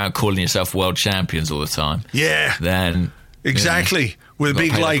 swanning around, calling yourself world champions all the time, then exactly, with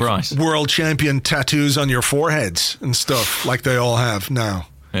big like world champion tattoos on your foreheads and stuff, like they all have now.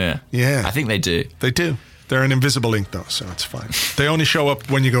 Yeah, I think they do. They do. They're an invisible ink, though, so it's fine. They only show up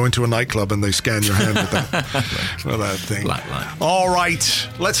when you go into a nightclub and they scan your hand with that thing. Black light. All right,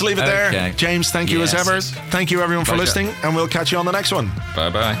 let's leave it there. James, thank you as ever. Thank you, everyone, for listening, and we'll catch you on the next one.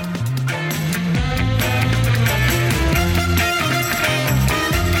 Bye-bye.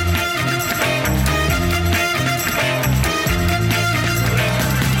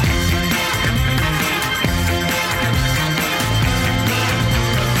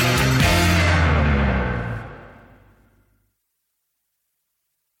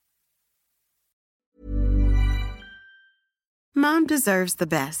 Mom deserves the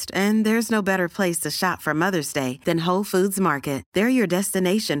best, and there's no better place to shop for Mother's Day than Whole Foods Market. They're your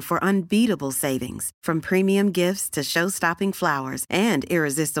destination for unbeatable savings, from premium gifts to show-stopping flowers and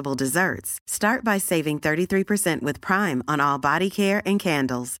irresistible desserts. Start by saving 33% with Prime on all body care and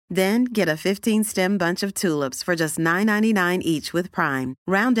candles. Then get a 15-stem bunch of tulips for just $9.99 each with Prime.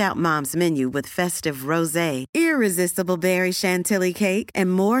 Round out Mom's menu with festive rosé, irresistible berry chantilly cake,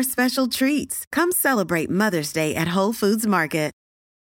 and more special treats. Come celebrate Mother's Day at Whole Foods Market.